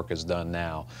of his work is done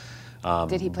now.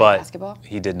 Did he play basketball?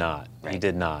 He did not. Right. He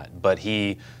did not. But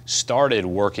he started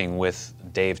working with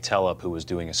Dave Tellup, who was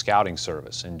doing a scouting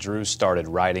service, and Drew started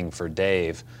writing for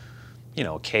Dave,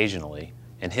 occasionally,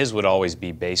 and his would always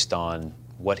be based on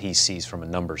what he sees from a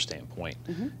number standpoint.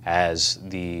 As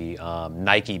the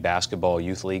Nike Basketball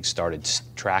Youth League started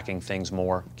tracking things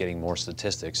more, getting more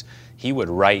statistics, he would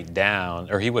write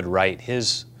down, or he would write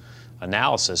his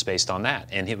analysis based on that.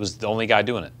 And he was the only guy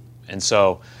doing it. And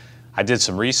so I did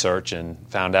some research and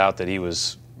found out that he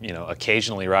was,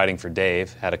 occasionally writing for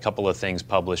Dave, had a couple of things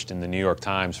published in the New York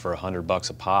Times for $100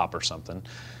 a pop or something,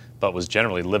 but was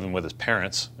generally living with his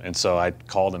parents. And so I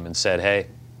called him and said, hey,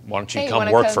 why don't you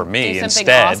come work for me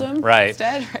instead? Awesome right.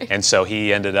 Instead, right. And so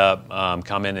he ended up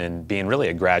coming and being really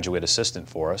a graduate assistant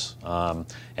for us,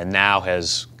 and now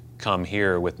has come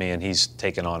here with me, and he's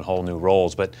taken on whole new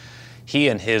roles. But he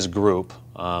and his group,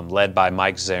 led by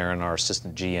Mike Zarin, our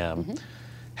assistant GM,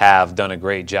 have done a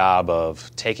great job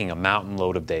of taking a mountain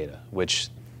load of data, which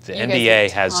the NBA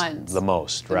has the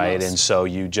most, right? And so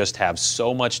you just have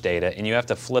so much data, and you have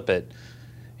to flip it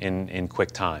in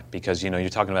quick time, because you're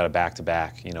talking about a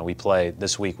back-to-back.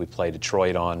 This week we play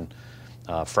Detroit on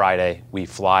Friday. We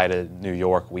fly to New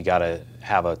York. We got to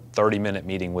have a 30-minute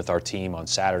meeting with our team on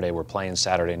Saturday. We're playing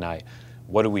Saturday night.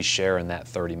 What do we share in that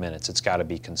 30 minutes? It's got to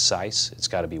be concise. It's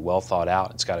got to be well thought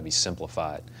out. It's got to be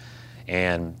simplified.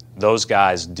 And those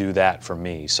guys do that for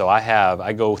me. So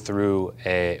I go through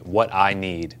what I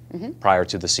need prior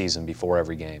to the season before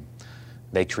every game.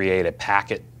 They create a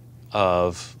packet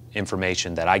of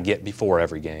information that I get before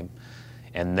every game,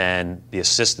 and then the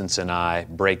assistants and I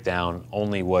break down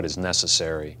only what is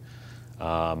necessary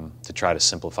to try to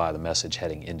simplify the message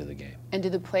heading into the game. And do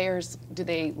the players, do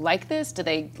they like this? Does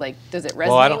it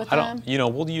resonate with them?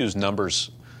 We'll use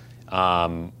numbers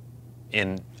often,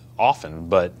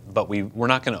 but we're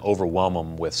not going to overwhelm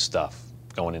them with stuff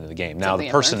going into the game. Now, the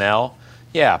personnel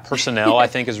I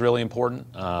think is really important.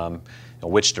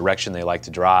 Which direction they like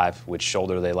to drive, which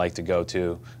shoulder they like to go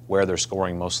to, where they're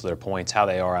scoring most of their points, how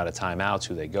they are out of timeouts,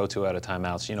 who they go to out of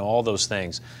timeouts, all those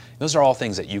things. Those are all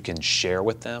things that you can share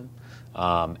with them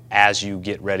as you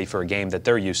get ready for a game that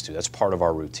they're used to. That's part of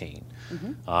our routine.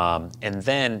 And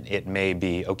then it may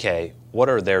be, okay, what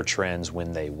are their trends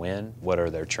when they win? What are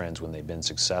their trends when they've been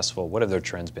successful? What have their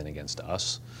trends been against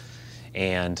us?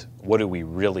 And what do we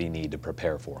really need to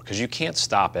prepare for? Because you can't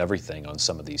stop everything on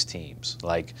some of these teams.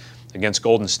 Like against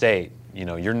Golden State,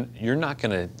 you're not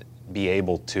going to be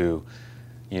able to,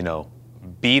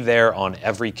 be there on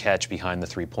every catch behind the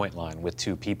three-point line with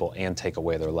two people and take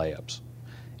away their layups.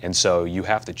 And so you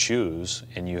have to choose,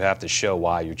 and you have to show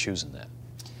why you're choosing that.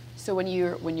 So when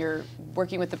you're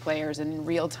working with the players in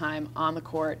real time on the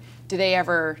court, do they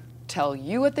ever tell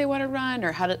you what they want to run,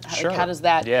 or how does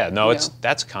that? Yeah, no,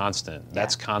 that's constant. Yeah.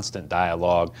 That's constant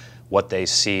dialogue. What they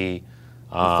see.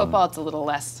 Football, it's a little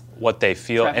less. What they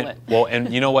feel, prevalent.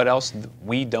 and you know what else?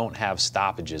 We don't have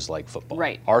stoppages like football.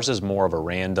 Right. Ours is more of a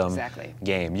random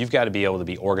game. You've got to be able to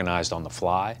be organized on the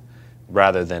fly,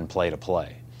 rather than play to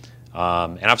play.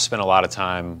 And I've spent a lot of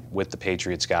time with the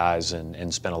Patriots guys,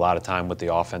 and spent a lot of time with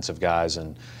the offensive guys,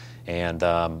 and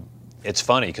it's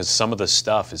funny because some of the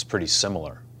stuff is pretty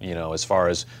similar. As far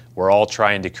as we're all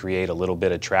trying to create a little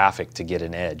bit of traffic to get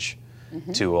an edge,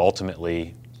 to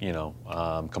ultimately,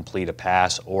 complete a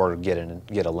pass or get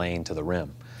a lane to the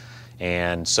rim.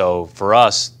 And so for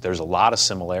us, there's a lot of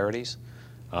similarities,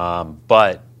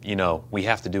 but we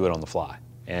have to do it on the fly,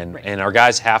 and our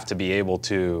guys have to be able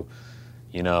to,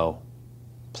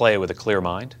 play with a clear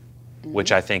mind,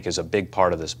 which I think is a big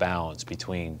part of this balance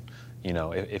between,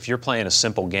 if you're playing a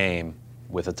simple game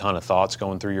with a ton of thoughts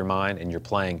going through your mind and you're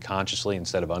playing consciously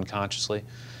instead of unconsciously,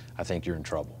 I think you're in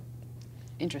trouble.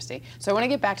 Interesting. So I want to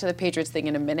get back to the Patriots thing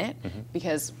in a minute,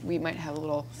 because we might have a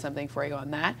little something for you on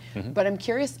that. But I'm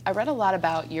curious, I read a lot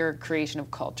about your creation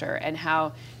of culture and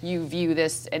how you view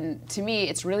this, and to me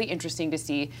it's really interesting to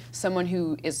see someone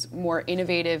who is more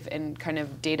innovative and kind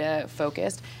of data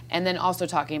focused, and then also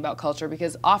talking about culture,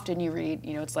 because often you read,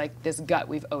 it's like this gut,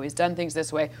 we've always done things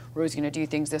this way, we're always going to do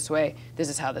things this way, this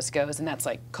is how this goes, and that's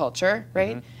like culture,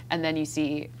 right? And then you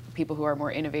see people who are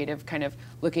more innovative kind of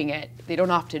looking at, they don't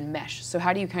often mesh. So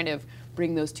how do you kind of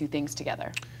bring those two things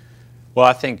together? Well,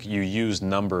 I think you use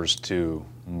numbers to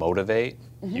motivate.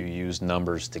 You use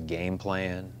numbers to game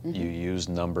plan. You use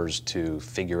numbers to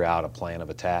figure out a plan of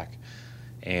attack.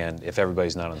 And if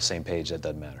everybody's not on the same page, that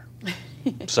doesn't matter.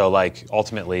 So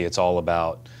ultimately it's all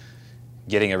about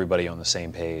getting everybody on the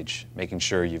same page, making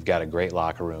sure you've got a great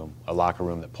locker room, a locker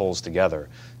room that pulls together,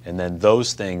 and then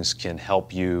those things can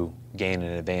help you gain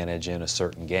an advantage in a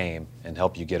certain game and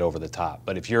help you get over the top.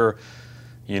 But if you're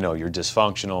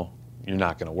dysfunctional, you're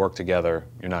not going to work together,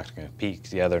 you're not going to compete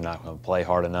together, not going to play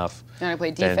hard enough. Not going to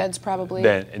play defense, probably.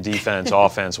 Then defense,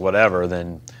 offense, whatever.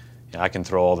 Then I can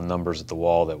throw all the numbers at the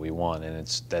wall that we want, and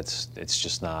it's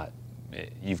just not.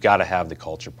 You've got to have the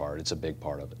culture part. It's a big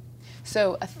part of it.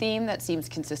 So a theme that seems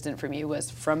consistent from you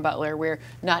was from Butler, where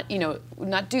not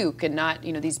Duke and not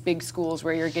these big schools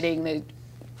where you're getting the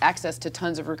access to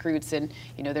tons of recruits, and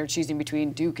they're choosing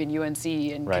between Duke and UNC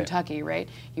and Kentucky, right?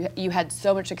 You had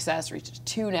so much success, reached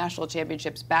 2 national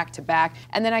championships back to back,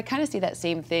 and then I kind of see that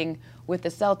same thing with the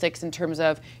Celtics in terms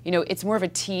of it's more of a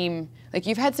team. Like,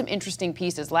 you've had some interesting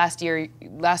pieces last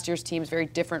year's team is very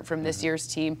different from this year's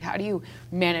team. How do you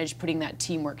manage putting that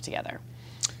teamwork together?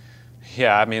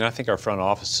 Yeah, I mean, I think our front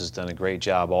office has done a great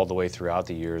job all the way throughout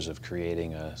the years of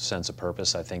creating a sense of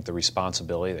purpose. I think the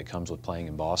responsibility that comes with playing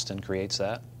in Boston creates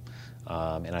that,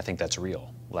 and I think that's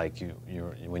real. Like,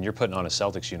 when you're putting on a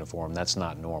Celtics uniform, that's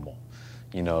not normal.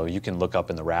 You can look up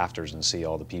in the rafters and see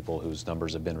all the people whose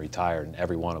numbers have been retired, and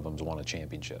every one of them's won a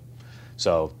championship.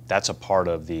 So that's a part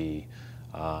of the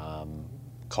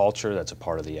culture, that's a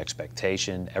part of the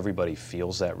expectation. Everybody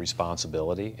feels that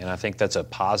responsibility, and I think that's a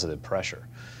positive pressure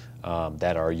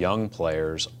that our young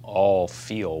players all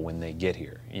feel when they get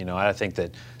here. I think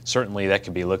that certainly that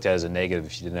can be looked at as a negative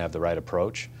if you didn't have the right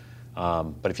approach.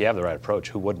 But if you have the right approach,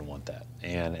 who wouldn't want that?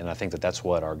 And I think that that's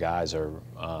what our guys are.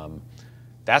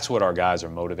 That's what our guys are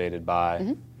motivated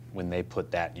by when they put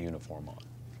that uniform on.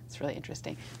 It's really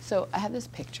interesting. So I have this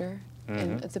picture,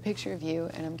 and it's a picture of you,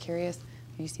 and I'm curious.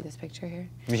 You see this picture here?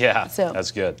 Yeah, so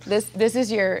that's good. This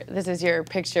is your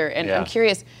picture, and yeah. I'm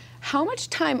curious. How much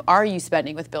time are you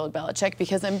spending with Bill Belichick?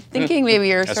 Because I'm thinking maybe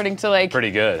you're starting to pretty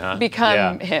good, huh?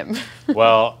 become him.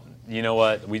 Well, you know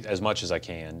what? As much as I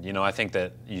can. I think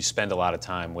that you spend a lot of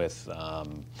time with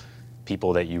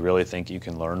people that you really think you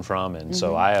can learn from, and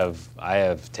so I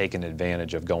have taken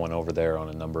advantage of going over there on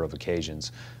a number of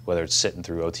occasions, whether it's sitting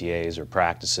through OTAs or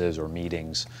practices or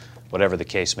meetings, whatever the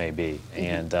case may be.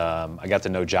 And I got to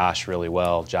know Josh really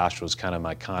well. Josh was kind of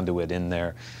my conduit in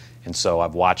there. And so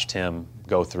I've watched him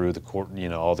go through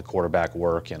all the quarterback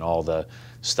work and all the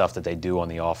stuff that they do on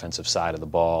the offensive side of the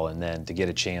ball, and then to get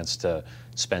a chance to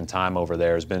spend time over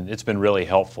there it's been really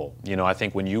helpful. I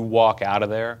think when you walk out of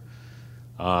there,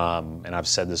 and I've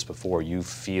said this before, you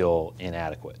feel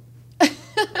inadequate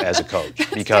as a coach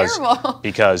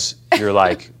because you're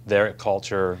like their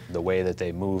culture, the way that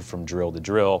they move from drill to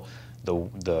drill,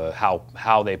 the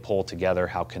how they pull together,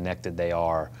 how connected they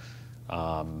are.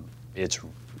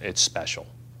 It's special,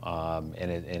 and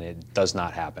it does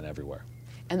not happen everywhere.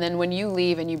 And then when you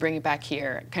leave and you bring it back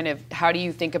here, kind of how do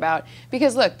you think about,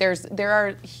 because look, there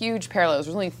are huge parallels.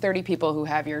 There's only 30 people who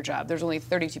have your job. There's only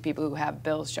 32 people who have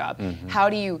Bill's job. How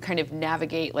do you kind of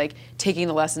navigate taking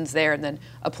the lessons there and then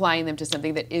applying them to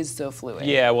something that is so fluid?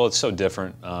 Yeah, well, it's so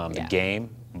different, the game.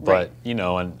 But,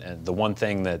 and the one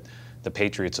thing that the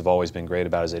Patriots have always been great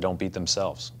about is they don't beat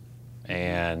themselves.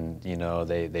 And,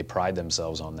 they pride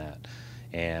themselves on that.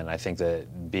 And I think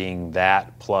that being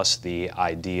that plus the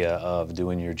idea of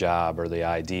doing your job, or the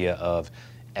idea of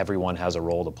everyone has a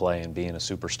role to play and being a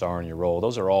superstar in your role,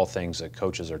 those are all things that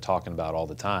coaches are talking about all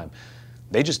the time.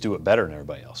 They just do it better than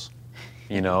everybody else.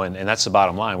 And that's the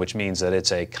bottom line, which means that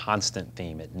it's a constant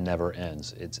theme. It never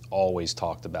ends. It's always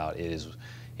talked about. It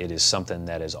is something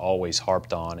that is always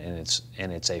harped on, and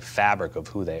it's a fabric of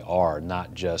who they are,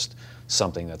 not just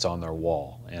something that's on their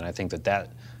wall. And I think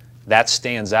that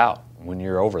stands out when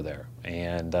you're over there.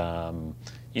 And,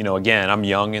 again, I'm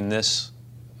young in this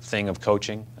thing of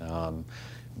coaching,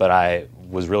 but I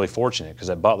was really fortunate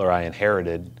because at Butler I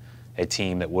inherited a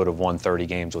team that would have won 30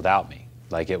 games without me.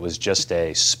 It was just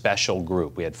a special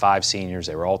group. We had 5 seniors.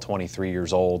 They were all 23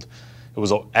 years old. It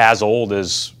was as old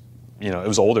as, it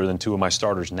was older than 2 of my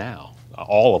starters now,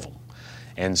 all of them.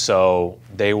 And so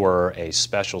they were a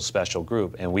special, special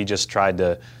group, and we just tried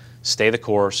to stay the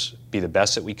course, be the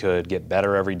best that we could, get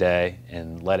better every day,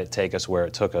 and let it take us where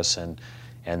it took us.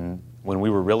 And when we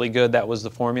were really good, that was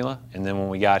the formula. And then when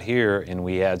we got here and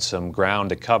we had some ground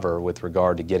to cover with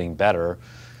regard to getting better,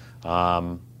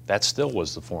 that still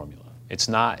was the formula.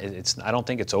 I don't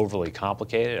think it's overly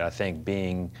complicated. I think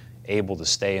being able to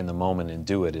stay in the moment and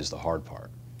do it is the hard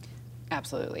part.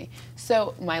 Absolutely.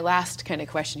 So my last kind of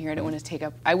question here,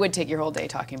 I would take your whole day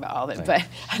talking about all of it, but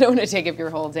I don't want to take up your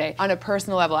whole day. On a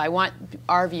personal level, I want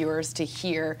our viewers to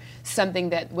hear something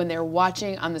that when they're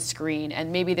watching on the screen, and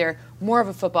maybe they're more of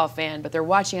a football fan, but they're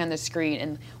watching on the screen,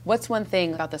 and what's one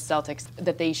thing about the Celtics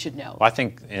that they should know? Well, I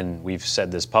think, and we've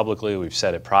said this publicly, we've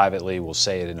said it privately, we'll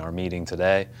say it in our meeting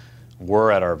today,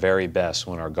 we're at our very best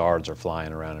when our guards are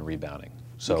flying around and rebounding.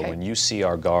 So when you see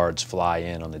our guards fly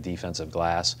in on the defensive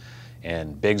glass,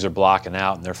 and bigs are blocking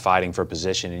out and they're fighting for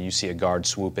position, and you see a guard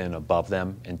swoop in above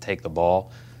them and take the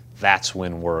ball, that's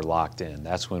when we're locked in.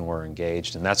 That's when we're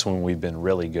engaged, and that's when we've been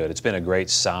really good. It's been a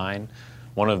great sign,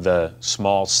 one of the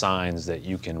small signs that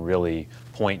you can really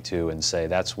point to and say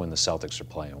that's when the Celtics are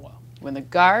playing well. When the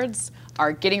guards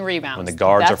are getting rebounds. When the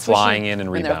guards are flying in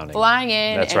and rebounding. When they're flying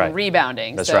in and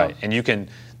rebounding. That's right. And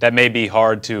That may be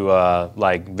hard to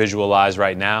visualize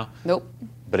right now. Nope.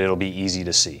 But it'll be easy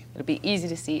to see. It'll be easy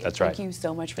to see. That's right. Thank you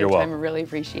so much for You're your time. welcome. I really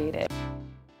appreciate it.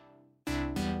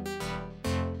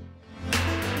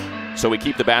 So we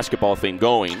keep the basketball thing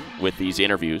going with these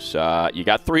interviews. You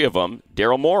got 3 of them.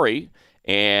 Daryl Morey,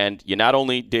 and you not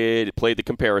only did play the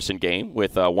comparison game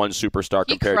with one superstar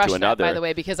compared to another. That, by the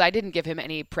way, because I didn't give him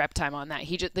any prep time on that.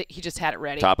 He just had it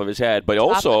ready. Top of his head. But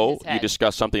also, you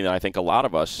discussed something that I think a lot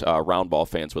of us round ball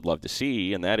fans would love to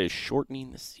see, and that is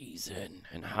shortening the season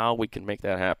and how we can make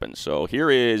that happen. So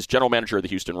here is General Manager of the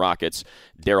Houston Rockets,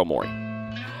 Daryl Morey.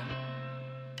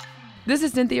 This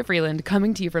is Cynthia Freeland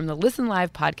coming to you from the Listen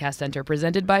Live Podcast Center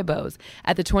presented by Bose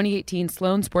at the 2018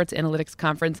 Sloan Sports Analytics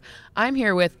Conference. I'm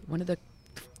here with one of the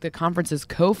conference's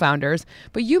co-founders,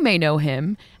 but you may know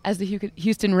him as the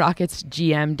Houston Rockets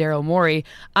GM, Daryl Morey.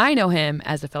 I know him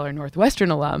as a fellow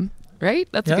Northwestern alum, right?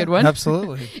 That's a good one.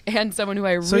 Absolutely. And someone who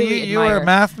I really admire. So you were a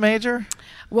math major?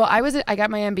 Well, I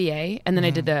got my MBA, and then I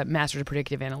did the Master's of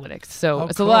Predictive Analytics. So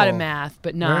it's cool. a lot of math,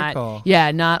 but not cool.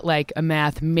 not like a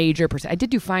math major per se. I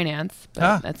did do finance,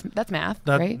 but that's math,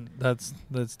 right? That's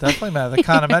definitely math.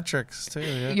 Econometrics too.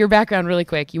 Yeah. Your background, really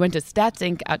quick. You went to Stats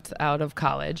Inc. out of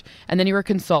college, and then you were a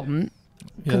consultant.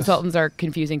 Yes. Consultants are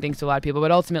confusing things to a lot of people,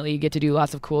 but ultimately you get to do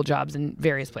lots of cool jobs in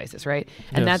various places, right?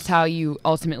 And that's how you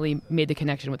ultimately made the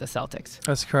connection with the Celtics.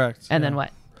 That's correct. And then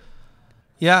what?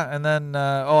 Yeah, and then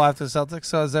after the Celtics,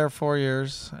 so I was there 4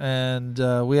 years, and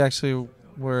we actually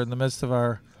were in the midst of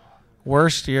our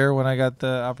worst year when I got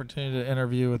the opportunity to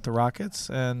interview with the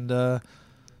Rockets, and I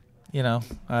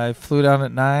flew down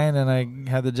at 9, and I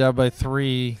had the job by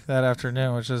 3 that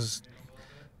afternoon, which is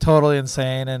totally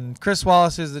insane. And Chris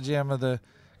Wallace, who's the GM of the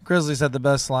Grizzlies, had the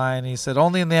best line. He said,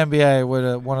 "Only in the NBA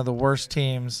would one of the worst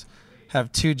teams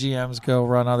have 2 GMs go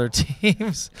run other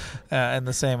teams in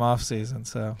the same offseason."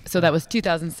 So that was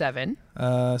 2007?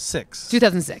 6.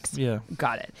 2006. Yeah.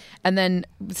 Got it. And then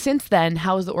since then,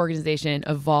 how has the organization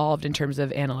evolved in terms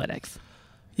of analytics?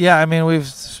 Yeah, I mean, we've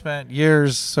spent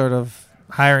years sort of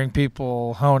hiring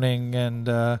people, honing, and,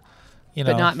 But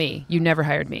not me. You never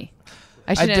hired me.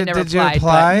 I should have never did applied. You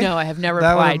apply? No, I have never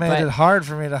that applied. That would have made it hard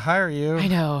for me to hire you. I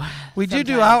know. We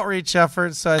do outreach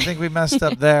efforts, so I think we messed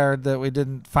up there that we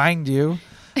didn't find you.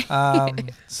 But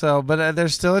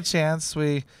there's still a chance.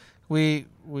 We're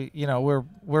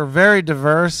very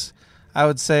diverse. I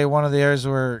would say one of the areas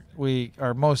where we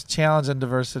are most challenged in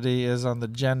diversity is on the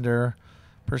gender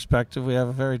perspective. We have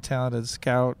a very talented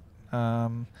scout,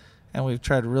 and we've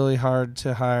tried really hard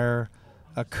to hire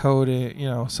a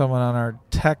someone on our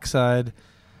tech side,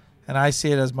 and I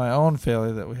see it as my own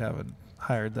failure that we haven't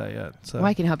hired that yet. So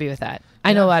I can help you with that.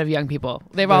 I know a lot of young people.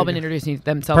 They've all been introducing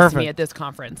themselves Perfect. to me at this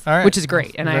conference, right. which is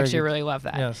great, and I actually good. really love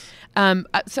that. Yes.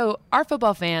 So our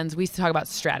football fans, we talk about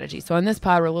strategy. So on this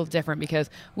pod, we're a little different because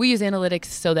we use analytics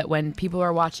so that when people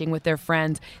are watching with their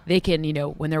friends, they can,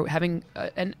 when they're having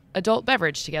an adult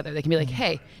beverage together, they can be like,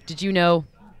 "Hey, did you know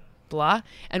blah?"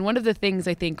 And one of the things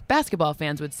I think basketball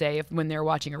fans would say when they're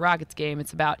watching a Rockets game,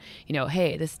 it's about,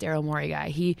 hey, this Daryl Morey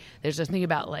guy, there's this thing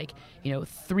about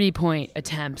 3-point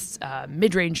attempts,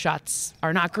 mid-range shots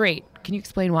are not great. Can you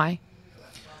explain why?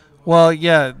 Well,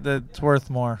 yeah, that's worth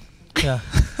more. Yeah.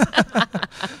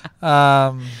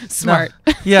 Smart.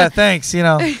 No, yeah, thanks.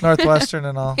 Northwestern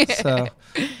and all. So,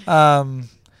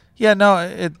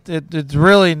 it's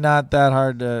really not that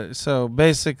hard to. So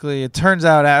basically, it turns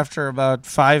out after about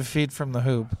 5 feet from the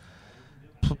hoop,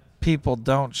 people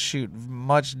don't shoot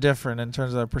much different in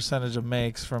terms of their percentage of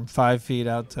makes from 5 feet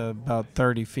out to about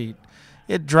 30 feet.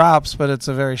 It drops, but it's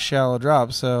a very shallow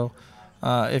drop. So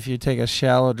if you take a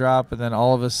shallow drop and then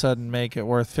all of a sudden make it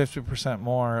worth 50%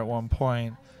 more at one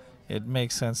point, it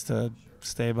makes sense to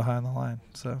stay behind the line.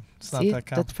 So it's not that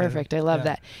complicated. That's perfect. I love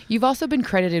that. You've also been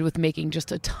credited with making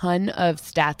just a ton of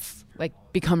stats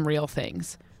become real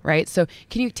things, right? So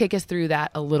can you take us through that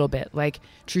a little bit, like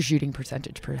true shooting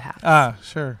percentage perhaps?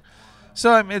 Sure.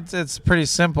 So it's pretty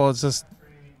simple. It's just,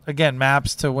 again,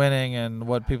 maps to winning and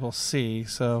what people see.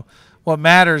 So what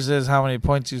matters is how many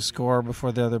points you score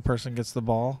before the other person gets the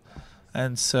ball.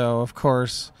 And so, of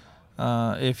course,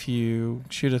 if you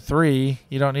shoot a 3,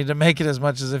 you don't need to make it as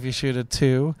much as if you shoot a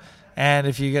 2. And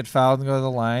if you get fouled and go to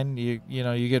the line, you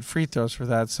get free throws for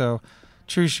that. So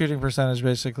true shooting percentage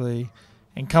basically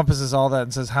encompasses all that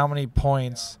and says how many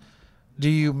points do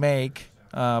you make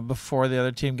before the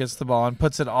other team gets the ball, and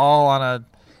puts it all on a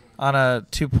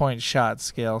 2-point shot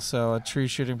scale. So a true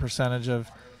shooting percentage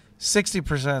of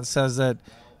 60% says that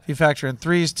if you factor in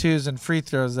 3s, 2s, and free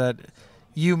throws, that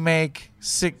you make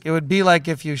it would be like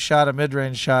if you shot a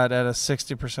mid-range shot at a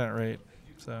 60% rate.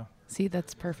 So see,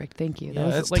 that's perfect. Thank you.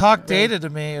 It's talk data to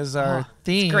me is our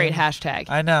theme. Great hashtag.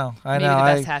 I know. Maybe the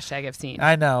best hashtag I've seen.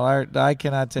 I know. I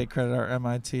cannot take credit. Our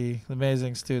MIT, the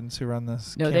amazing students who run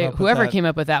this. No, whoever came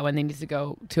up with that one, they need to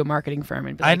go to a marketing firm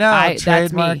and be like,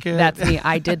 trademark it. That's me.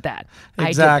 I did that.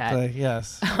 Exactly. I did that.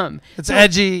 Yes. It's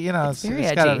edgy. It's very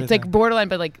got edgy. everything. It's like borderline,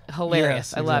 but like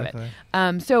hilarious. Yes, I love exactly.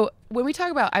 it. So when we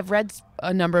talk about, I've read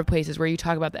a number of places where you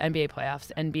talk about the NBA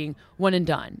playoffs and being one and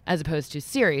done, as opposed to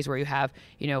series where you have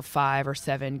 5 or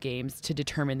 7 games to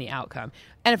determine the outcome.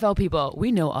 NFL people,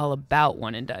 we know all about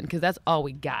one and done because that's all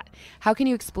we got. How can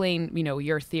you explain,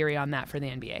 your theory on that for the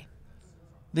NBA?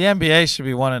 The NBA should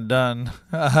be one and done.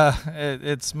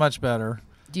 It's much better.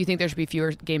 Do you think there should be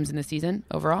fewer games in the season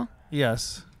overall?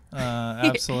 Yes,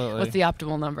 absolutely. What's the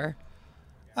optimal number?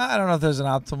 I don't know if there's an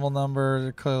optimal number.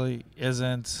 There clearly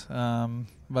isn't.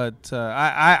 But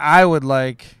I would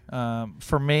like,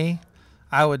 for me,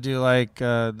 I would do like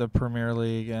the Premier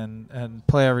League and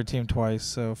play every team twice,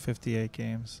 so 58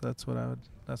 games. That's what I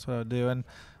would do. And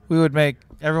we would make.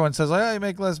 Everyone says, "Oh, you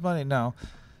make less money." No,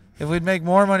 if we'd make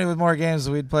more money with more games,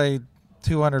 we'd play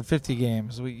 250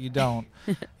 games. You don't.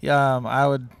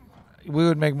 We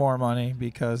would make more money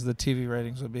because the TV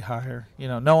ratings would be higher.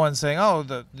 No one's saying, "Oh,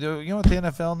 you know what the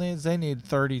NFL needs? They need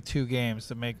 32 games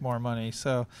to make more money."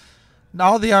 So,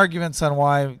 all the arguments on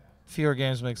why fewer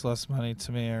games makes less money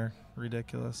to me are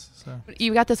ridiculous. So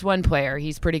you got this one player;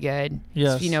 he's pretty good.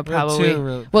 Yes, probably.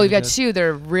 You've got 2 that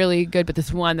are really good, but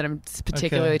this one that I'm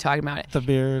particularly Okay. talking about, the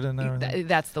beard and everything.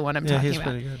 that's the one I'm talking he's about.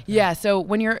 pretty good. Yeah. So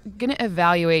when you're gonna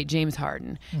evaluate James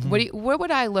Harden, what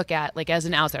would I look at, like as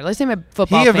an outsider? Let's say I'm a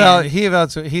football fan. He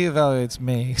evaluates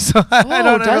me, so I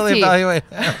don't does really he? evaluate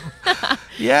him.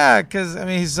 Yeah, because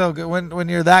he's so good. When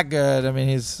you're that good,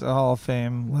 he's a Hall of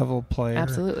Fame level player.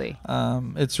 Absolutely.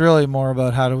 It's really more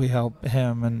about how do we help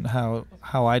him and how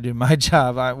I do my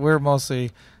job. We're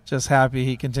mostly just happy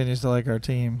he continues to like our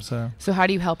team. So how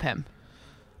do you help him?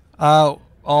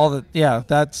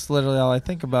 That's literally all I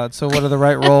think about. So what are the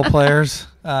right role players?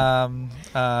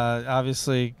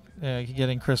 Obviously,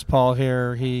 getting Chris Paul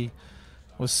here, he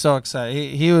was so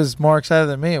excited. He was more excited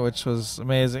than me, which was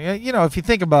amazing. If you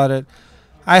think about it,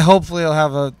 hopefully he'll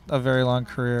have a very long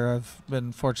career. I've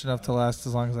been fortunate enough to last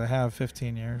as long as I have,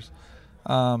 15 years.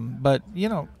 But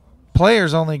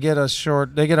players only get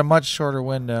a much shorter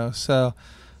window. So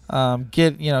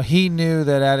he knew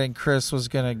that adding Chris was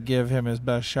going to give him his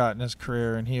best shot in his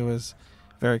career, and he was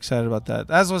very excited about that.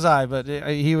 As was I, but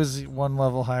he was one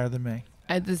level higher than me.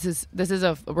 We're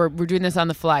doing this on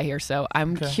the fly here, so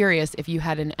I'm curious if you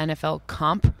had an NFL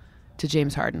comp to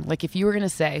James Harden. Like if you were going to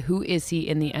say, who is he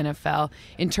in the NFL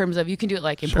in terms of, you can do it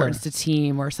like importance to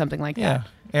team or something like that.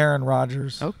 Aaron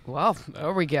Rodgers. Oh, well,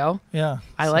 there we go. Yeah.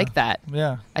 I like that.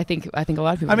 Yeah. I think a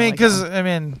lot of people because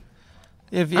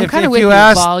if with you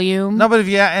ask volume. No, but if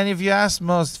you ask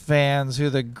most fans who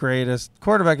the greatest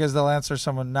quarterback is, they'll answer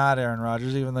someone not Aaron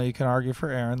Rodgers, even though you can argue for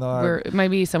Aaron. It might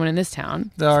be someone in this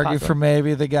town. They'll argue for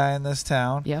maybe the guy in this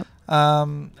town. Yep.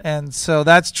 And so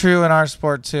that's true in our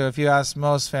sport too. If you ask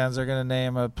most fans, they're going to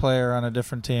name a player on a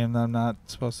different team that I'm not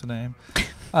supposed to name.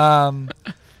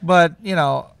 But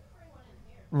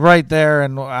right there,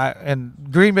 and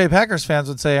Green Bay Packers fans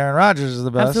would say Aaron Rodgers is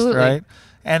the best, Absolutely. right?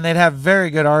 And they'd have very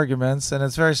good arguments, and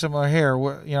it's very similar here.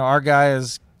 Our guy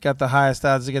has got the highest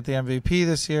odds to get the MVP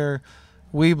this year.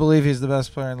 We believe he's the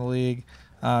best player in the league.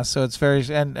 So it's very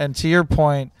and to your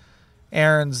point,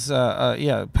 Aaron's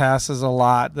passes a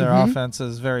lot. Their offense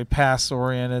is very pass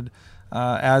oriented,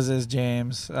 as is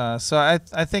James. So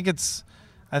I think it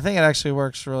actually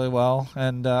works really well.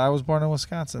 And I was born in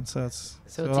Wisconsin, so it's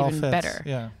even fits. better.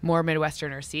 Yeah. More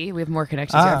Midwesterner. See, we have more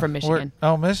connections here from Michigan.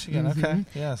 Michigan. Okay.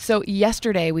 Yes. So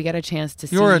yesterday we got a chance to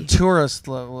see. You were a tourist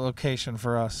location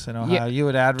for us in Ohio. You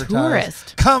would advertise.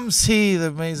 Tourist. Come see the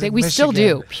amazing. We Michigan. still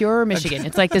do. Pure Michigan.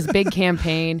 It's like this big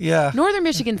campaign. Yeah. Northern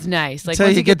Michigan's nice. Like until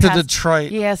once you get to past,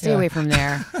 Detroit. Yeah. Stay away from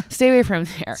there. Stay away from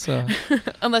there. So.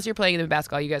 Unless you're playing them in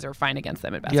basketball, you guys are fine against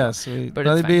them in basketball. Yes, but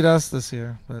they beat us this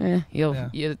year. But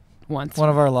you once. One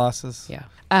of our losses. Yeah.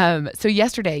 So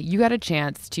yesterday you got a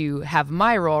chance to have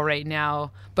my role right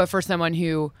now, but for someone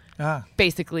who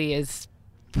basically is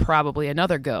probably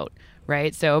another GOAT,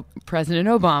 right? So President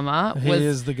Obama he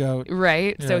is the GOAT.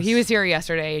 Right. Yes. So he was here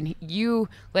yesterday, and you,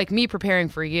 like me preparing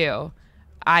for you,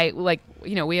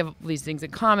 we have these things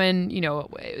in common.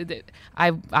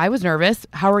 I was nervous.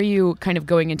 How are you kind of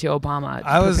going into Obama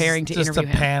preparing to interview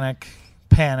him?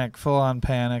 Panic, full on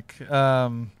panic.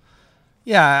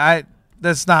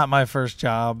 That's not my first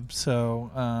job. So,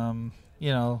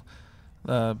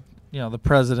 the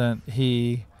president,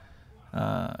 he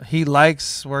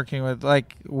likes working with,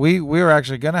 we were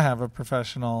actually going to have a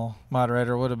professional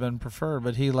moderator, would have been preferred,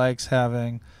 but he likes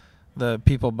having the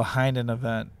people behind an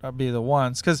event be the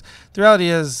ones. Because the reality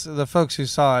is, the folks who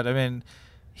saw it, I mean,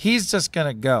 he's just going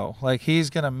to go. Like, he's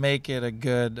going to make it a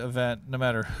good event no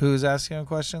matter who's asking him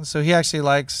questions. So he actually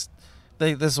likes,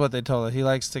 this is what they told us, he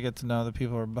likes to get to know the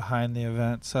people who are behind the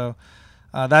event. So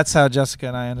that's how Jessica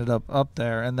and I ended up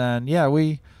there. And then,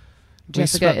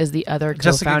 Jessica is the other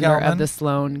co-founder of the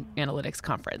Sloan Analytics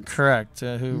Conference. Correct,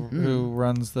 who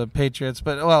runs the Patriots.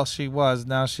 But, well, she was.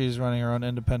 Now she's running her own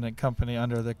independent company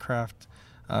under the Kraft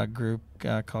group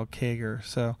called Kager.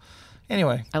 So,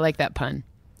 anyway. I like that pun.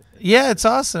 Yeah, it's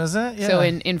awesome, isn't it? Yeah. So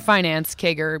in finance,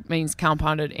 Kager means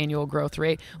compounded annual growth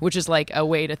rate, which is like a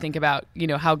way to think about,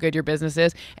 how good your business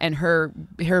is. And her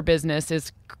business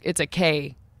it's a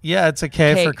K. Yeah, it's a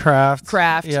K for Kraft.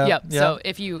 Yep. So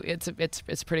if you, it's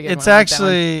pretty good. It's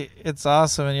actually, it's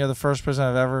awesome, and you're the first person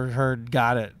I've ever heard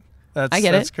got it.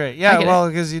 That's great. Yeah, well,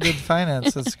 because you did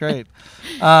finance. That's great.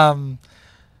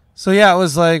 So yeah, it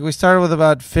was like we started with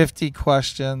about 50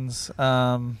 questions.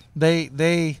 Wait,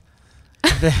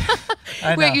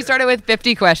 you started with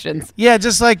 50 questions. Yeah,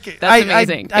 just like that's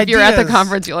amazing. If you're at the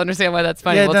conference, you'll understand why that's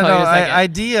funny. Yeah, we'll tell you in a second.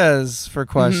 Ideas for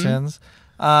questions.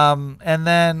 And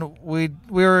then we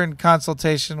were in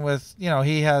consultation with,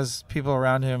 he has people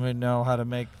around him who know how to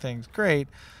make things great.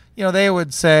 They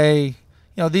would say,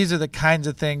 these are the kinds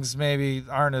of things maybe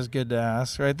aren't as good to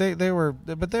ask, right? They were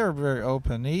very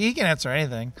open. He can answer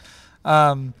anything.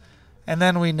 And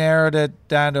then we narrowed it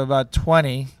down to about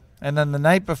 20. And then the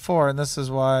night before, and this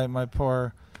is why my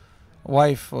poor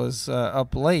wife was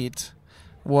up late,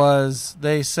 was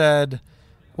they said,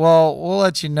 well, we'll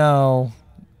let you know.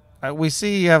 We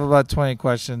see you have about 20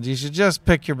 questions. You should just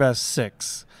pick your best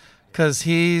 6, because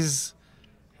he's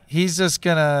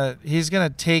gonna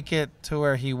take it to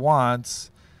where he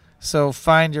wants. So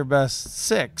find your best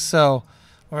 6. So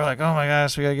we're like, oh my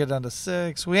gosh, we gotta get down to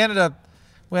 6. We ended up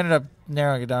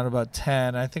narrowing it down to about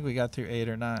 10. I think we got through 8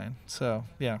 or 9. So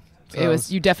yeah. So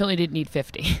you definitely didn't need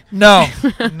 50. No.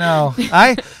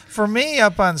 For me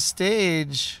up on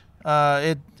stage,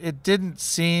 it didn't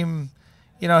seem,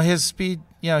 his speed.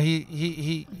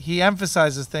 He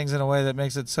emphasizes things in a way that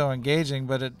makes it so engaging,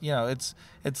 but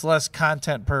it's less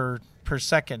content per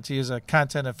second, to use a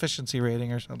content efficiency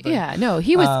rating or something. Yeah, no,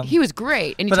 he was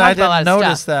great, and he but talked I about a lot didn't of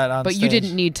notice stuff. that on but stage. You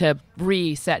didn't need to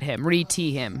re-set him,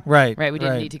 re-tee him. Right. We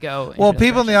didn't need to go. Well,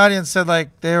 people in the audience said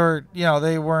like they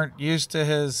weren't used to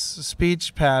his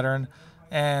speech pattern.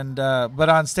 And but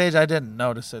on stage, I didn't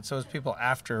notice it. So it was people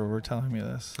after who were telling me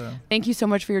this. So thank you so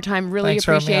much for your time. Really Thanks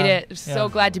appreciate it. Yeah. So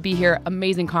glad to be here.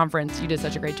 Amazing conference. You did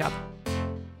such a great job.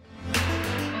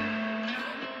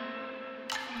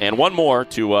 And one more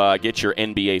to get your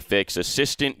NBA fix.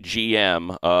 Assistant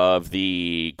GM of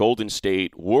the Golden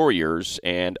State Warriors.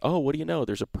 And, what do you know?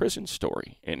 There's a prison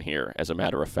story in here, as a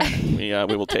matter of fact. we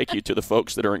will take you to the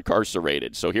folks that are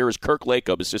incarcerated. So here is Kirk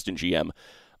Lacob, Assistant GM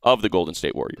of the Golden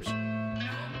State Warriors.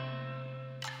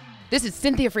 This is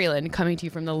Cynthia Freeland coming to you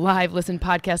from the Live Listen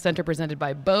Podcast Center presented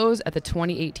by Bose at the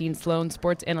 2018 Sloan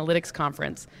Sports Analytics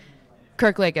Conference.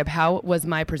 Kirk Lacob, how was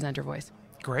my presenter voice?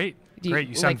 Great.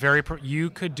 You sound very you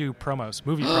could do promos,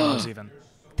 movie promos even.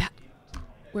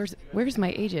 Where's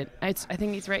my agent? I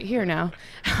think he's right here now.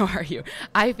 How are you?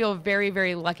 I feel very,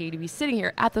 very lucky to be sitting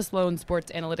here at the Sloan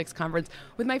Sports Analytics Conference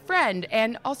with my friend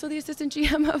and also the assistant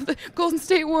GM of the Golden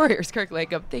State Warriors, Kirk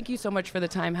Lacob. Thank you so much for the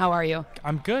time. How are you?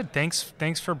 I'm good. Thanks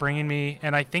for bringing me.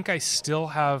 And I think I still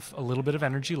have a little bit of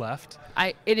energy left.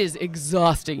 It is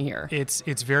exhausting here. It's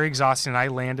very exhausting. I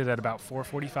landed at about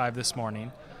 4:45 this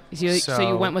morning. So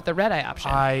you went with the red eye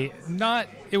option.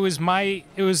 It was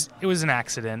an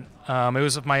accident. It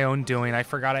was of my own doing. I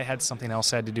forgot I had something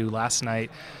else I had to do last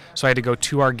night, so I had to go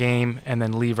to our game and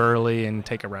then leave early and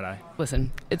take a red eye.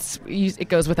 Listen, it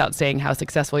goes without saying how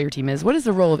successful your team is. What is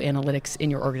the role of analytics in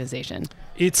your organization?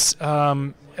 It's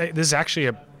this is actually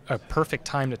a perfect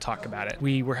time to talk about it.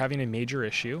 We were having a major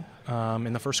issue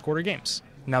in the first quarter games.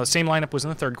 Now the same lineup was in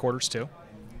the third quarters too,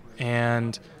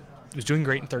 and it was doing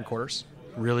great in third quarters.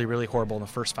 Really, really horrible in the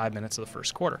first 5 minutes of the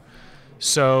first quarter.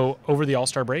 So over the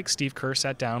All-Star break, Steve Kerr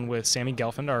sat down with Sammy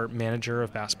Gelfand, our manager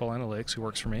of basketball analytics, who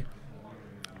works for me,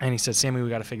 and he said, Sammy, we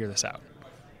got to figure this out.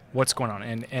 What's going on?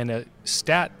 And a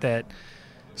stat that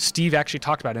Steve actually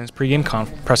talked about in his pregame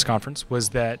press conference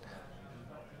was that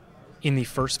in the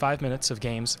first 5 minutes of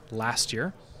games last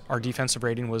year, our defensive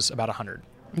rating was about 100.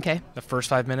 Okay. The first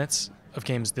 5 minutes of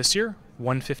games this year,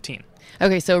 115.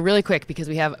 Okay, so really quick, because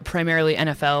we have primarily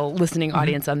NFL listening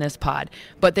audience on this pod,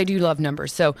 but they do love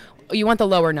numbers. So you want the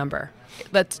lower number.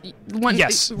 That's one.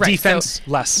 Yes, right, defense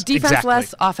less. Defense exactly.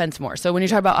 less, offense more. So when you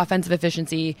talk about offensive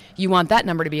efficiency, you want that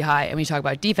number to be high, and when you talk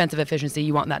about defensive efficiency,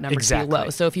 you want that number to be low.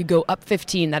 So if you go up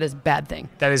 15, that is a bad thing.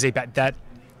 That is a bad. That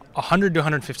 100 to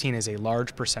 115 is a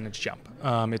large percentage jump.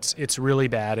 It's really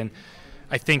bad, and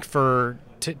I think to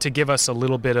give us a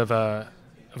little bit of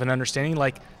an understanding,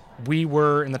 like we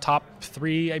were in the top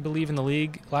 3, I believe, in the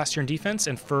league last year in defense,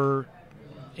 and for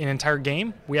an entire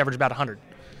game, we averaged about 100.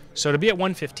 So to be at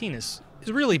 115 is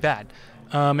really bad.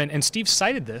 And Steve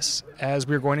cited this as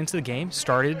we were going into the game,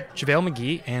 started JaVale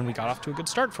McGee, and we got off to a good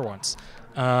start for once.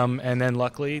 And then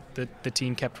luckily the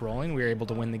team kept rolling. We were able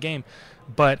to win the game.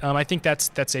 But I think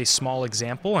that's a small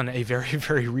example and a very,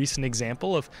 very recent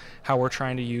example of how we're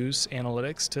trying to use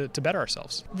analytics to better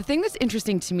ourselves. The thing that's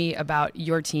interesting to me about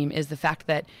your team is the fact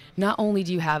that not only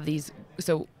do you have these,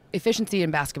 so efficiency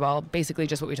in basketball, basically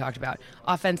just what we talked about.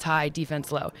 Offense high,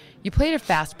 defense low. You play at a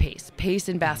fast pace. Pace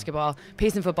in basketball,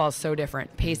 pace in football is so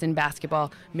different. Pace in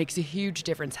basketball makes a huge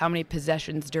difference. How many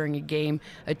possessions during a game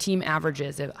a team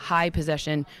averages, a high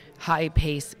possession, high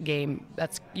pace game.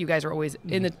 You guys are always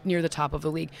near the top of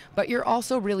the league. But you're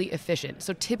also really efficient.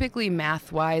 So typically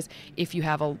math-wise, if you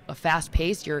have a fast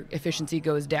pace, your efficiency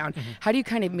goes down. How do you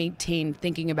kind of maintain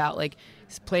thinking about like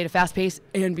play at a fast pace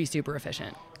and be super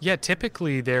efficient? Yeah,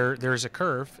 typically there's a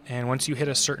curve, and once you hit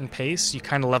a certain pace, you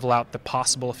kind of level out the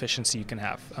possible efficiency you can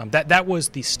have. That was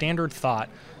the standard thought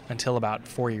until about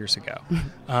 4 years ago.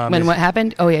 When what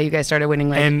happened? Oh yeah, you guys started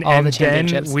winning all the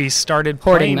championships. Then we started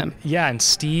hoarding playing them. Yeah, and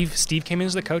Steve came in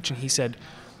as the coach, and he said,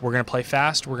 "We're going to play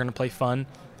fast. We're going to play fun."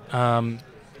 And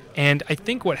I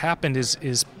think what happened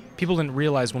is people didn't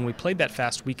realize when we played that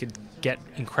fast, we could get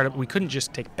incredible. We couldn't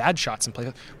just take bad shots and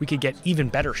play. We could get even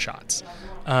better shots.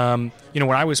 When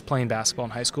I was playing basketball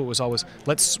in high school, it was always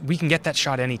we can get that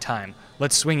shot anytime.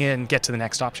 Let's swing in and get to the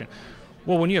next option.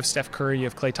 Well, when you have Steph Curry, you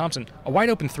have Klay Thompson, a wide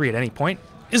open 3 at any point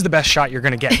is the best shot you're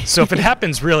going to get. So if it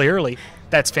happens really early,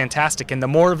 that's fantastic. And the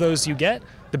more of those you get,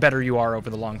 the better you are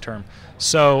over the long term.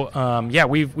 So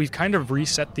we've kind of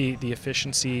reset the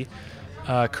efficiency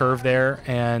curve there,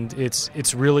 and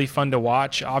it's really fun to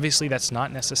watch. Obviously, that's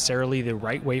not necessarily the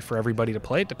right way for everybody to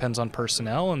play. It depends on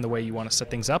personnel and the way you want to set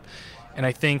things up. And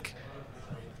I think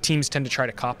teams tend to try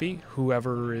to copy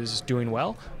whoever is doing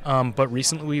well. But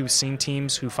recently we've seen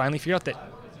teams who finally figure out that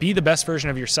be the best version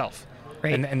of yourself.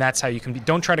 Right. And that's how you can be.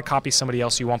 Don't try to copy somebody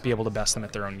else. You won't be able to best them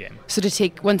at their own game. So to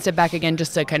take one step back again,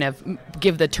 just to kind of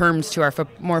give the terms to our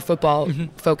more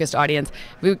football-focused audience,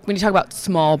 when you talk about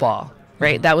small ball,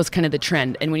 right, that was kind of the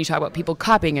trend. And when you talk about people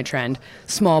copying a trend,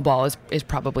 small ball is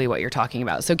probably what you're talking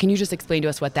about. So can you just explain to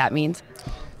us what that means?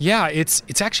 Yeah,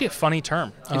 it's actually a funny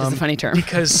term. It is a funny term.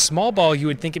 Because small ball, you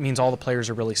would think it means all the players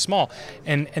are really small.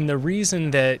 And the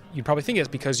reason that you probably think is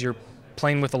because you're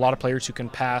playing with a lot of players who can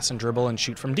pass and dribble and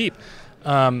shoot from deep.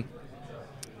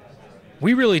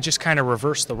 We really just kind of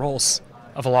reversed the roles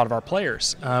of a lot of our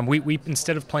players. We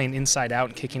instead of playing inside out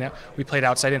and kicking out, we played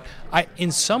outside in.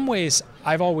 In some ways,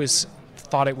 I've always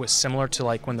thought it was similar to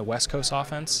like when the West Coast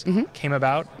offense came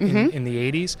about in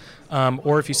the 80s,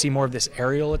 or if you see more of this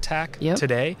aerial attack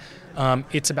today,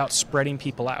 it's about spreading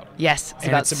people out. Yes,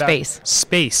 it's about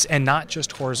space, and not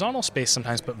just horizontal space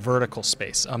sometimes, but vertical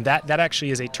space. That actually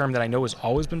is a term that I know has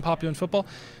always been popular in football.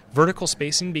 Vertical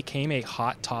spacing became a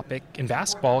hot topic in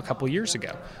basketball a couple years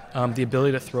ago. The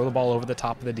ability to throw the ball over the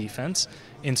top of the defense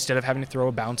instead of having to throw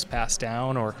a bounce pass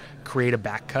down or create a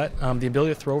back cut. The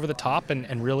ability to throw over the top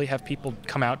and really have people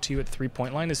come out to you at the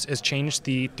three-point line has changed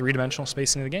the three-dimensional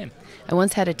spacing of the game. I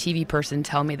once had a TV person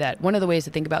tell me that one of the ways to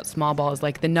think about small ball is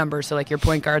like the numbers. So like your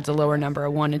point guard's a lower number,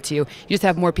 a 1 and 2. You just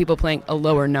have more people playing a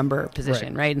lower number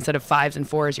position, right? Instead of 5s and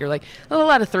 4s, you're like a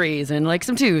lot of 3s and like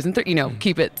some 2s and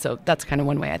keep it. So that's kind of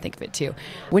one way I think of it too.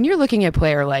 When you're looking at a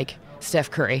player like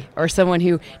Steph Curry or someone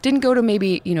who didn't go to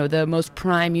maybe, the most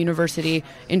prime university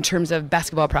in terms of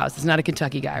basketball prowess, it's not a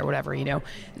Kentucky guy or whatever,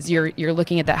 you're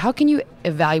looking at that. How can you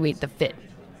evaluate the fit?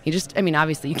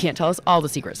 Obviously you can't tell us all the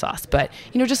secret sauce, but,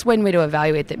 just one way to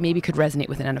evaluate that maybe could resonate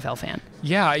with an NFL fan.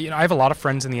 Yeah, I have a lot of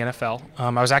friends in the NFL. I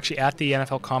was actually at the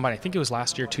NFL Combine, I think it was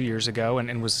last year, 2 years ago,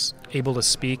 and was able to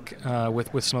speak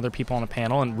with some other people on a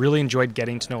panel and really enjoyed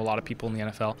getting to know a lot of people in the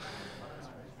NFL.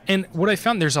 And what I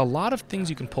found, there's a lot of things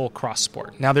you can pull cross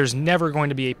sport. Now, there's never going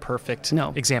to be a perfect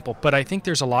example, but I think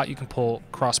there's a lot you can pull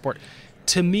cross sport.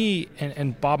 To me,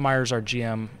 and Bob Myers, our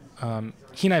GM,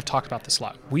 he and I have talked about this a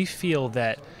lot. We feel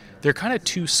that there are kind of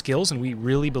two skills, and we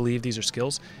really believe these are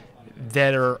skills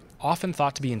that are often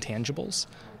thought to be intangibles,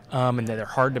 and that are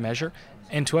hard to measure.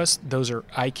 And to us, those are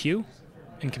IQ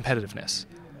and competitiveness.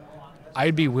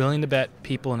 I'd be willing to bet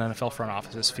people in NFL front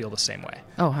offices feel the same way.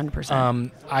 Oh,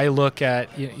 100%. I look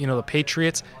at, the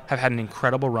Patriots have had an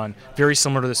incredible run, very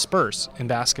similar to the Spurs in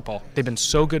basketball. They've been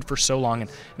so good for so long,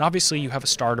 and obviously you have a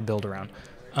star to build around.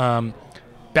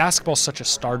 Basketball is such a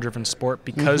star-driven sport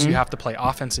because you have to play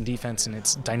offense and defense, and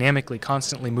it's dynamically,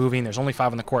 constantly moving. There's only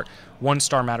 5 on the court. One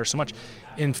star matters so much.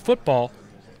 In football,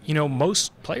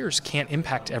 most players can't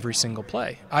impact every single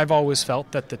play. I've always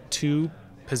felt that the two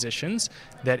positions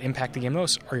that impact the game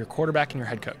most are your quarterback and your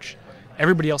head coach.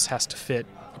 Everybody else has to fit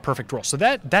a perfect role. So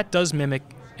that does mimic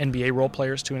NBA role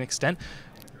players to an extent.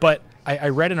 But I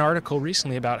read an article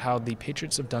recently about how the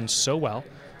Patriots have done so well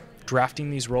drafting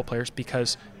these role players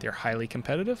because they're highly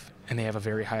competitive and they have a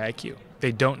very high IQ.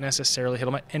 They don't necessarily hit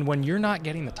them. And when you're not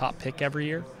getting the top pick every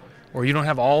year, or you don't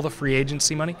have all the free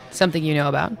agency money. Something you know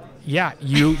about. Yeah,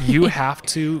 you have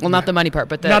to. Well, not the money part,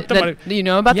 but money. You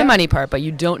know about the money part, but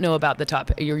you don't know about the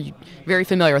top. You're very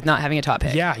familiar with not having a top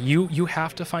pick. Yeah, you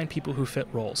have to find people who fit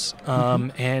roles.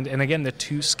 And again, the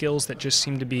two skills that just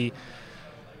seem to be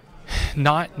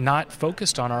not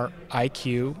focused on our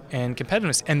IQ and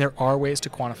competitiveness. And there are ways to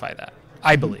quantify that,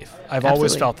 I believe. I've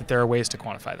always felt that there are ways to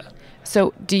quantify that.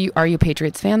 So are you a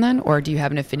Patriots fan then, or do you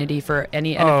have an affinity for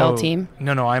any NFL team?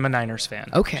 No, I'm a Niners fan.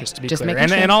 Okay, just to be clear.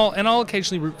 And I'll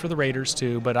occasionally root for the Raiders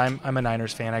too, but I'm a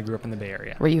Niners fan. I grew up in the Bay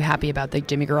Area. Were you happy about the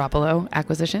Jimmy Garoppolo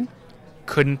acquisition?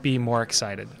 Couldn't be more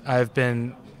excited. I've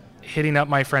been hitting up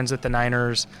my friends at the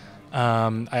Niners.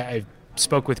 I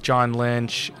spoke with John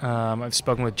Lynch. I've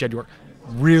spoken with Jed York.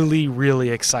 Really, really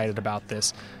excited about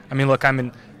this. I mean, look, I'm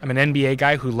an NBA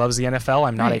guy who loves the NFL.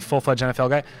 I'm not a full-fledged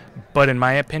NFL guy, but in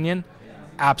my opinion,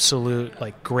 absolute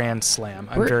grand slam.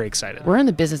 I'm very excited. We're in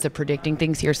the business of predicting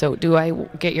things here, so do I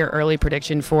get your early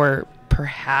prediction for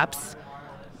perhaps,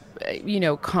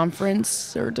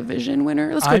 conference or division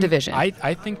winner? Let's go division.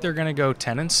 I think they're going to go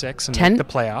 10-6 and make the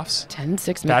playoffs.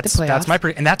 10-6 make the playoffs. That's my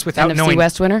prediction, and that's without NFC knowing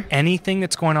West winner? Anything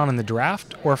that's going on in the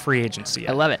draft or free agency yet.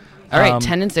 I love it. All right,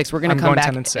 10-6. We're going to come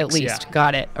back 10-6, at least. yeah.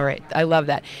 Got it. All right, I love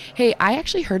that. Hey, I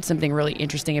actually heard something really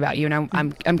interesting about you, and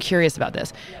I'm curious about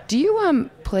this. Do you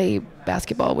play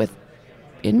basketball with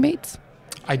inmates?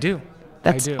 I do.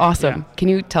 That's awesome. Yeah. Can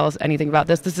you tell us anything about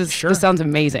this? This sounds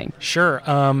amazing. Sure.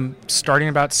 Starting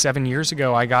about 7 years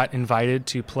ago, I got invited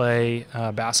to play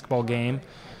a basketball game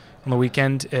on the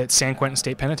weekend at San Quentin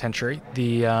State Penitentiary.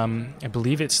 I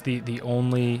believe it's the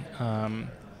only.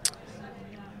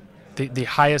 The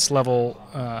highest level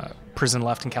prison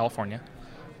left in California.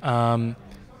 And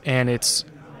it's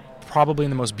probably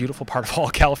in the most beautiful part of all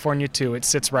California, too. It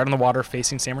sits right on the water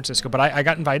facing San Francisco. But I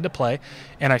got invited to play,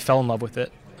 and I fell in love with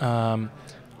it.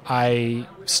 I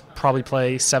probably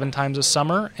play 7 times a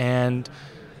summer, and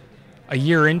a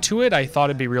year into it, I thought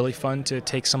it'd be really fun to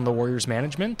take some of the Warriors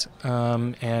management.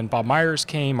 And Bob Myers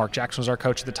came. Mark Jackson was our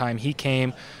coach at the time. He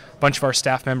came. Bunch of our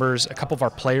staff members, a couple of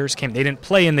our players came. They didn't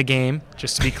play in the game,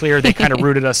 just to be clear. They kind of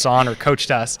rooted us on or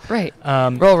coached us. Right.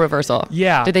 Role reversal.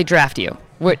 Yeah. Did they draft you?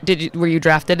 Were you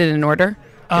drafted in an order?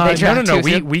 No.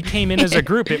 We came in as a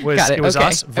group. It was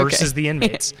us versus the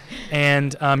inmates.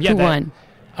 And who won?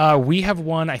 We have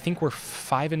won. I think we're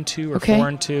 5-2 or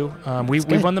 4-2.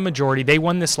 We won the majority. They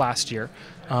won this last year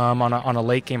on a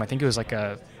late game. I think it was like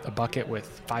a bucket with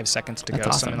 5 seconds to go,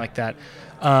 awesome. something like that.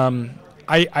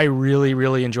 I really,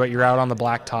 really enjoy it. You're out on the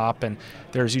blacktop, and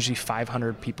there's usually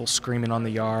 500 people screaming on the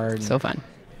yard. So fun.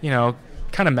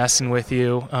 Kind of messing with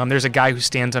you. There's a guy who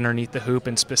stands underneath the hoop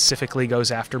and specifically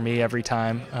goes after me every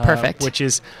time. Perfect. Which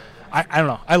is, I don't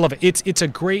know. I love it.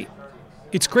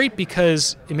 It's great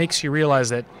because it makes you realize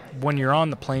that when you're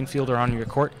on the playing field or on your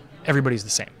court, everybody's the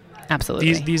same.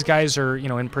 Absolutely. These guys are,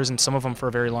 in prison, some of them for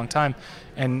a very long time,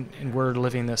 and we're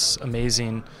living this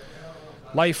amazing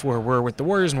life where we're with the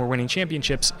Warriors and we're winning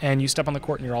championships, and you step on the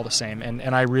court and you're all the same,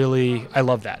 and I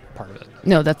love that part of it.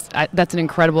 No, that's an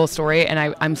incredible story,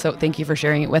 and I'm so thank you for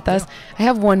sharing it with us. I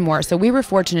have one more. So we were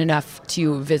fortunate enough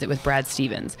to visit with Brad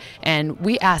Stevens, and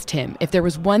we asked him if there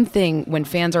was one thing when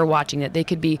fans are watching that they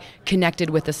could be connected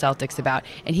with the Celtics about,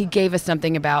 and he gave us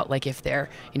something about if their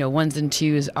ones and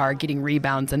twos are getting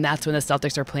rebounds, and that's when the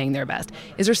Celtics are playing their best.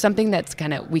 Is there something that's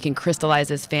we can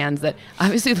crystallize as fans that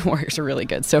obviously the Warriors are really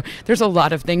good, so there's a lot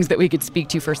of things that we could speak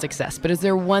to for success, but is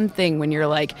there one thing when you're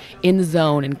in the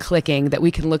zone and clicking that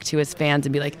we can look to as fans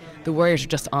and be like, the Warriors are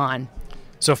just on?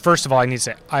 So first of all, I need to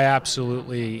say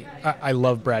I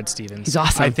love Brad Stevens. He's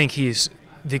awesome. I think he's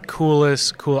the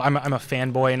coolest. I'm a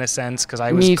fanboy in a sense because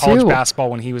I was college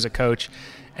basketball when he was a coach,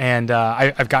 and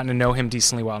I've gotten to know him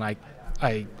decently well, and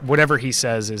I whatever he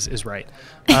says is right.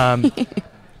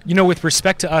 With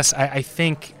respect to us, I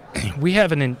think we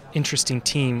have an interesting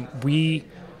team.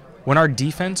 when our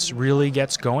defense really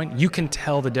gets going, you can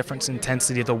tell the difference in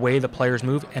intensity of the way the players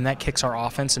move, and that kicks our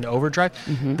offense into overdrive.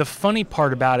 The funny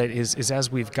part about it is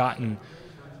as we've gotten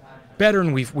better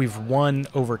and we've won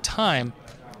over time,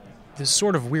 this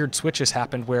sort of weird switch has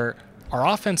happened where our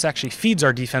offense actually feeds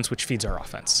our defense, which feeds our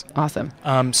offense. Awesome.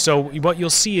 So what you'll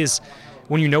see is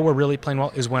when you know we're really playing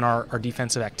well is when our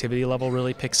defensive activity level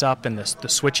really picks up, and the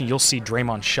switching. You'll see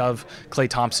Draymond shove Klay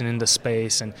Thompson into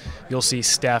space, and you'll see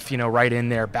Steph, right in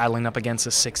there battling up against a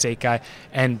 6'8" guy,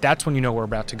 and that's when you know we're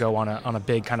about to go on a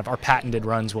big kind of our patented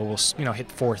runs where we'll hit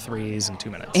 4 threes in 2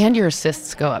 minutes. And your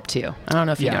assists go up too. I don't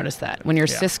know if you noticed that. When your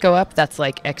assists go up, that's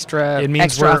like extra. It means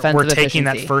extra we're taking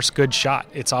efficiency. that first good shot.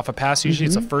 It's off a pass. Usually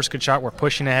it's a first good shot. We're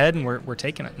pushing ahead and we're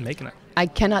taking it and making it. I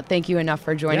cannot thank you enough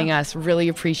for joining us. Really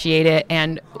appreciate it. And,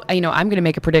 I'm going to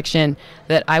make a prediction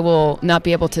that I will not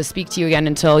be able to speak to you again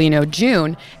until,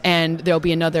 June, and there'll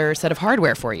be another set of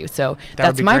hardware for you. So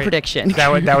that's my prediction.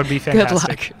 That would be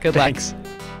fantastic. Good luck. Thanks.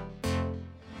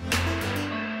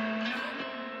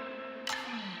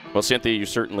 Well, Cynthia, you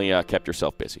certainly kept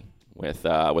yourself busy with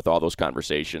all those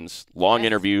conversations. Long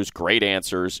interviews, great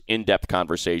answers, in-depth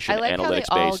conversation, I like analytics-based.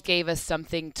 how they all gave us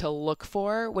something to look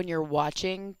for when you're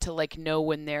watching to know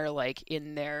when they're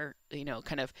in their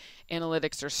kind of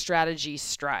analytics or strategy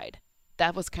stride.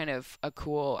 That was kind of a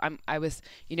cool. I was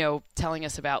telling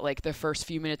us about the first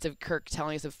few minutes of Kirk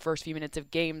telling us the first few minutes of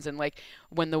games, and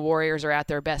when the Warriors are at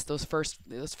their best, those first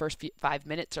 5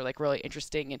 minutes are really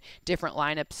interesting, and different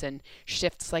lineups and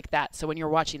shifts like that. So when you're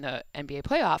watching the NBA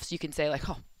playoffs, you can say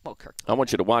well, Kirk. I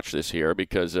want you to watch this here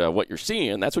because what you're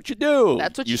seeing, that's what you do.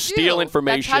 That's what you do. Steal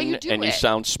information That's how you do and you it.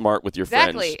 sound smart with your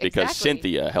Exactly, friends because exactly.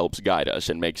 Cynthia helps guide us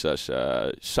and makes us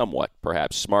somewhat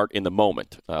perhaps smart in the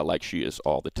moment like she is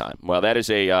all the time. Well, that is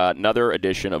another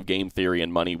edition of Game Theory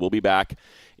and Money. We'll be back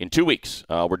in 2 weeks.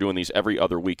 We're doing these every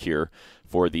other week here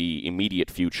for the immediate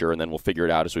future, and then we'll figure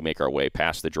it out as we make our way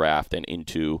past the draft and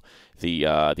into the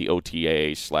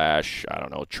OTA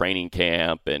 / training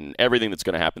camp and everything that's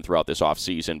going to happen throughout this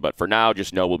offseason. But for now,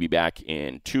 just know we'll be back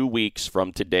in 2 weeks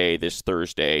from today, this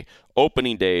Thursday,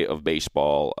 opening day of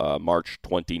baseball, March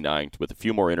 29th, with a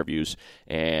few more interviews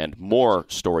and more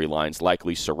storylines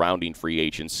likely surrounding free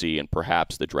agency and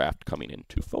perhaps the draft coming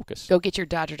into focus. Go get your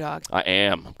Dodger dog. I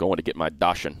am. I'm going to get my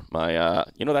Dashin.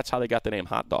 That's how they got the name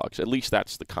Hot Dogs. At least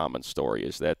that's the common story,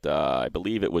 is that I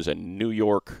believe it was a New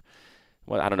York,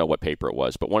 I don't know what paper it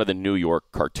was, but one of the New York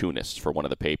cartoonists for one of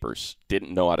the papers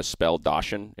didn't know how to spell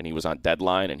Dashin, and he was on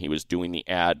deadline, and he was doing the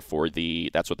ad for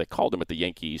that's what they called him at the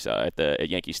Yankees, at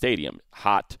Yankee Stadium,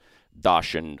 Hot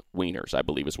Dashin Wieners, I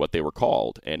believe is what they were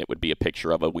called, and it would be a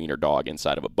picture of a wiener dog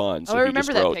inside of a bun. So I he remember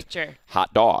just that wrote picture.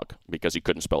 Hot dog because he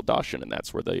couldn't spell Dashin, and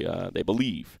that's where they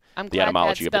believe the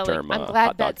etymology of the term I'm hot glad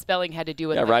dog. that spelling had to do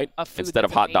with Yeah, right. a food Instead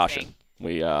of that's Hot amazing. Dashin,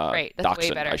 we Right, that's way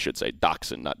Dachshund, better. I should say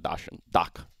Dachshund, not Dashin.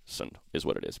 Dachshund is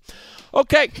what it is.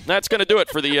 Okay, that's going to do it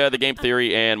for the Game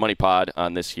Theory and Money Pod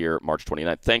on this here March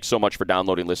 29th. Thanks so much for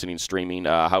downloading, listening, streaming.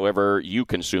 However you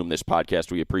consume this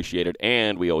podcast, we appreciate it,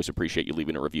 and we always appreciate you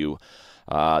leaving a review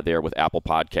there with Apple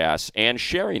Podcasts and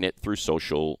sharing it through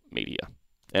social media.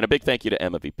 And a big thank you to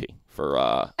Emma VP for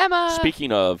Emma.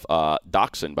 Speaking of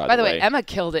Dachshund, by By the the way, Emma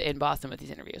killed it in Boston with these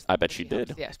interviews. I bet she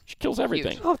did. Yeah. She kills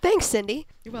everything. Huge. Oh, thanks, Cindy.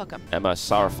 You're welcome. Emma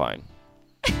Sarfine.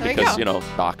 There Because, you go.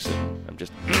 Dachshund. I'm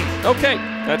just... Okay,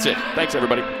 that's it. Thanks,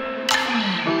 everybody.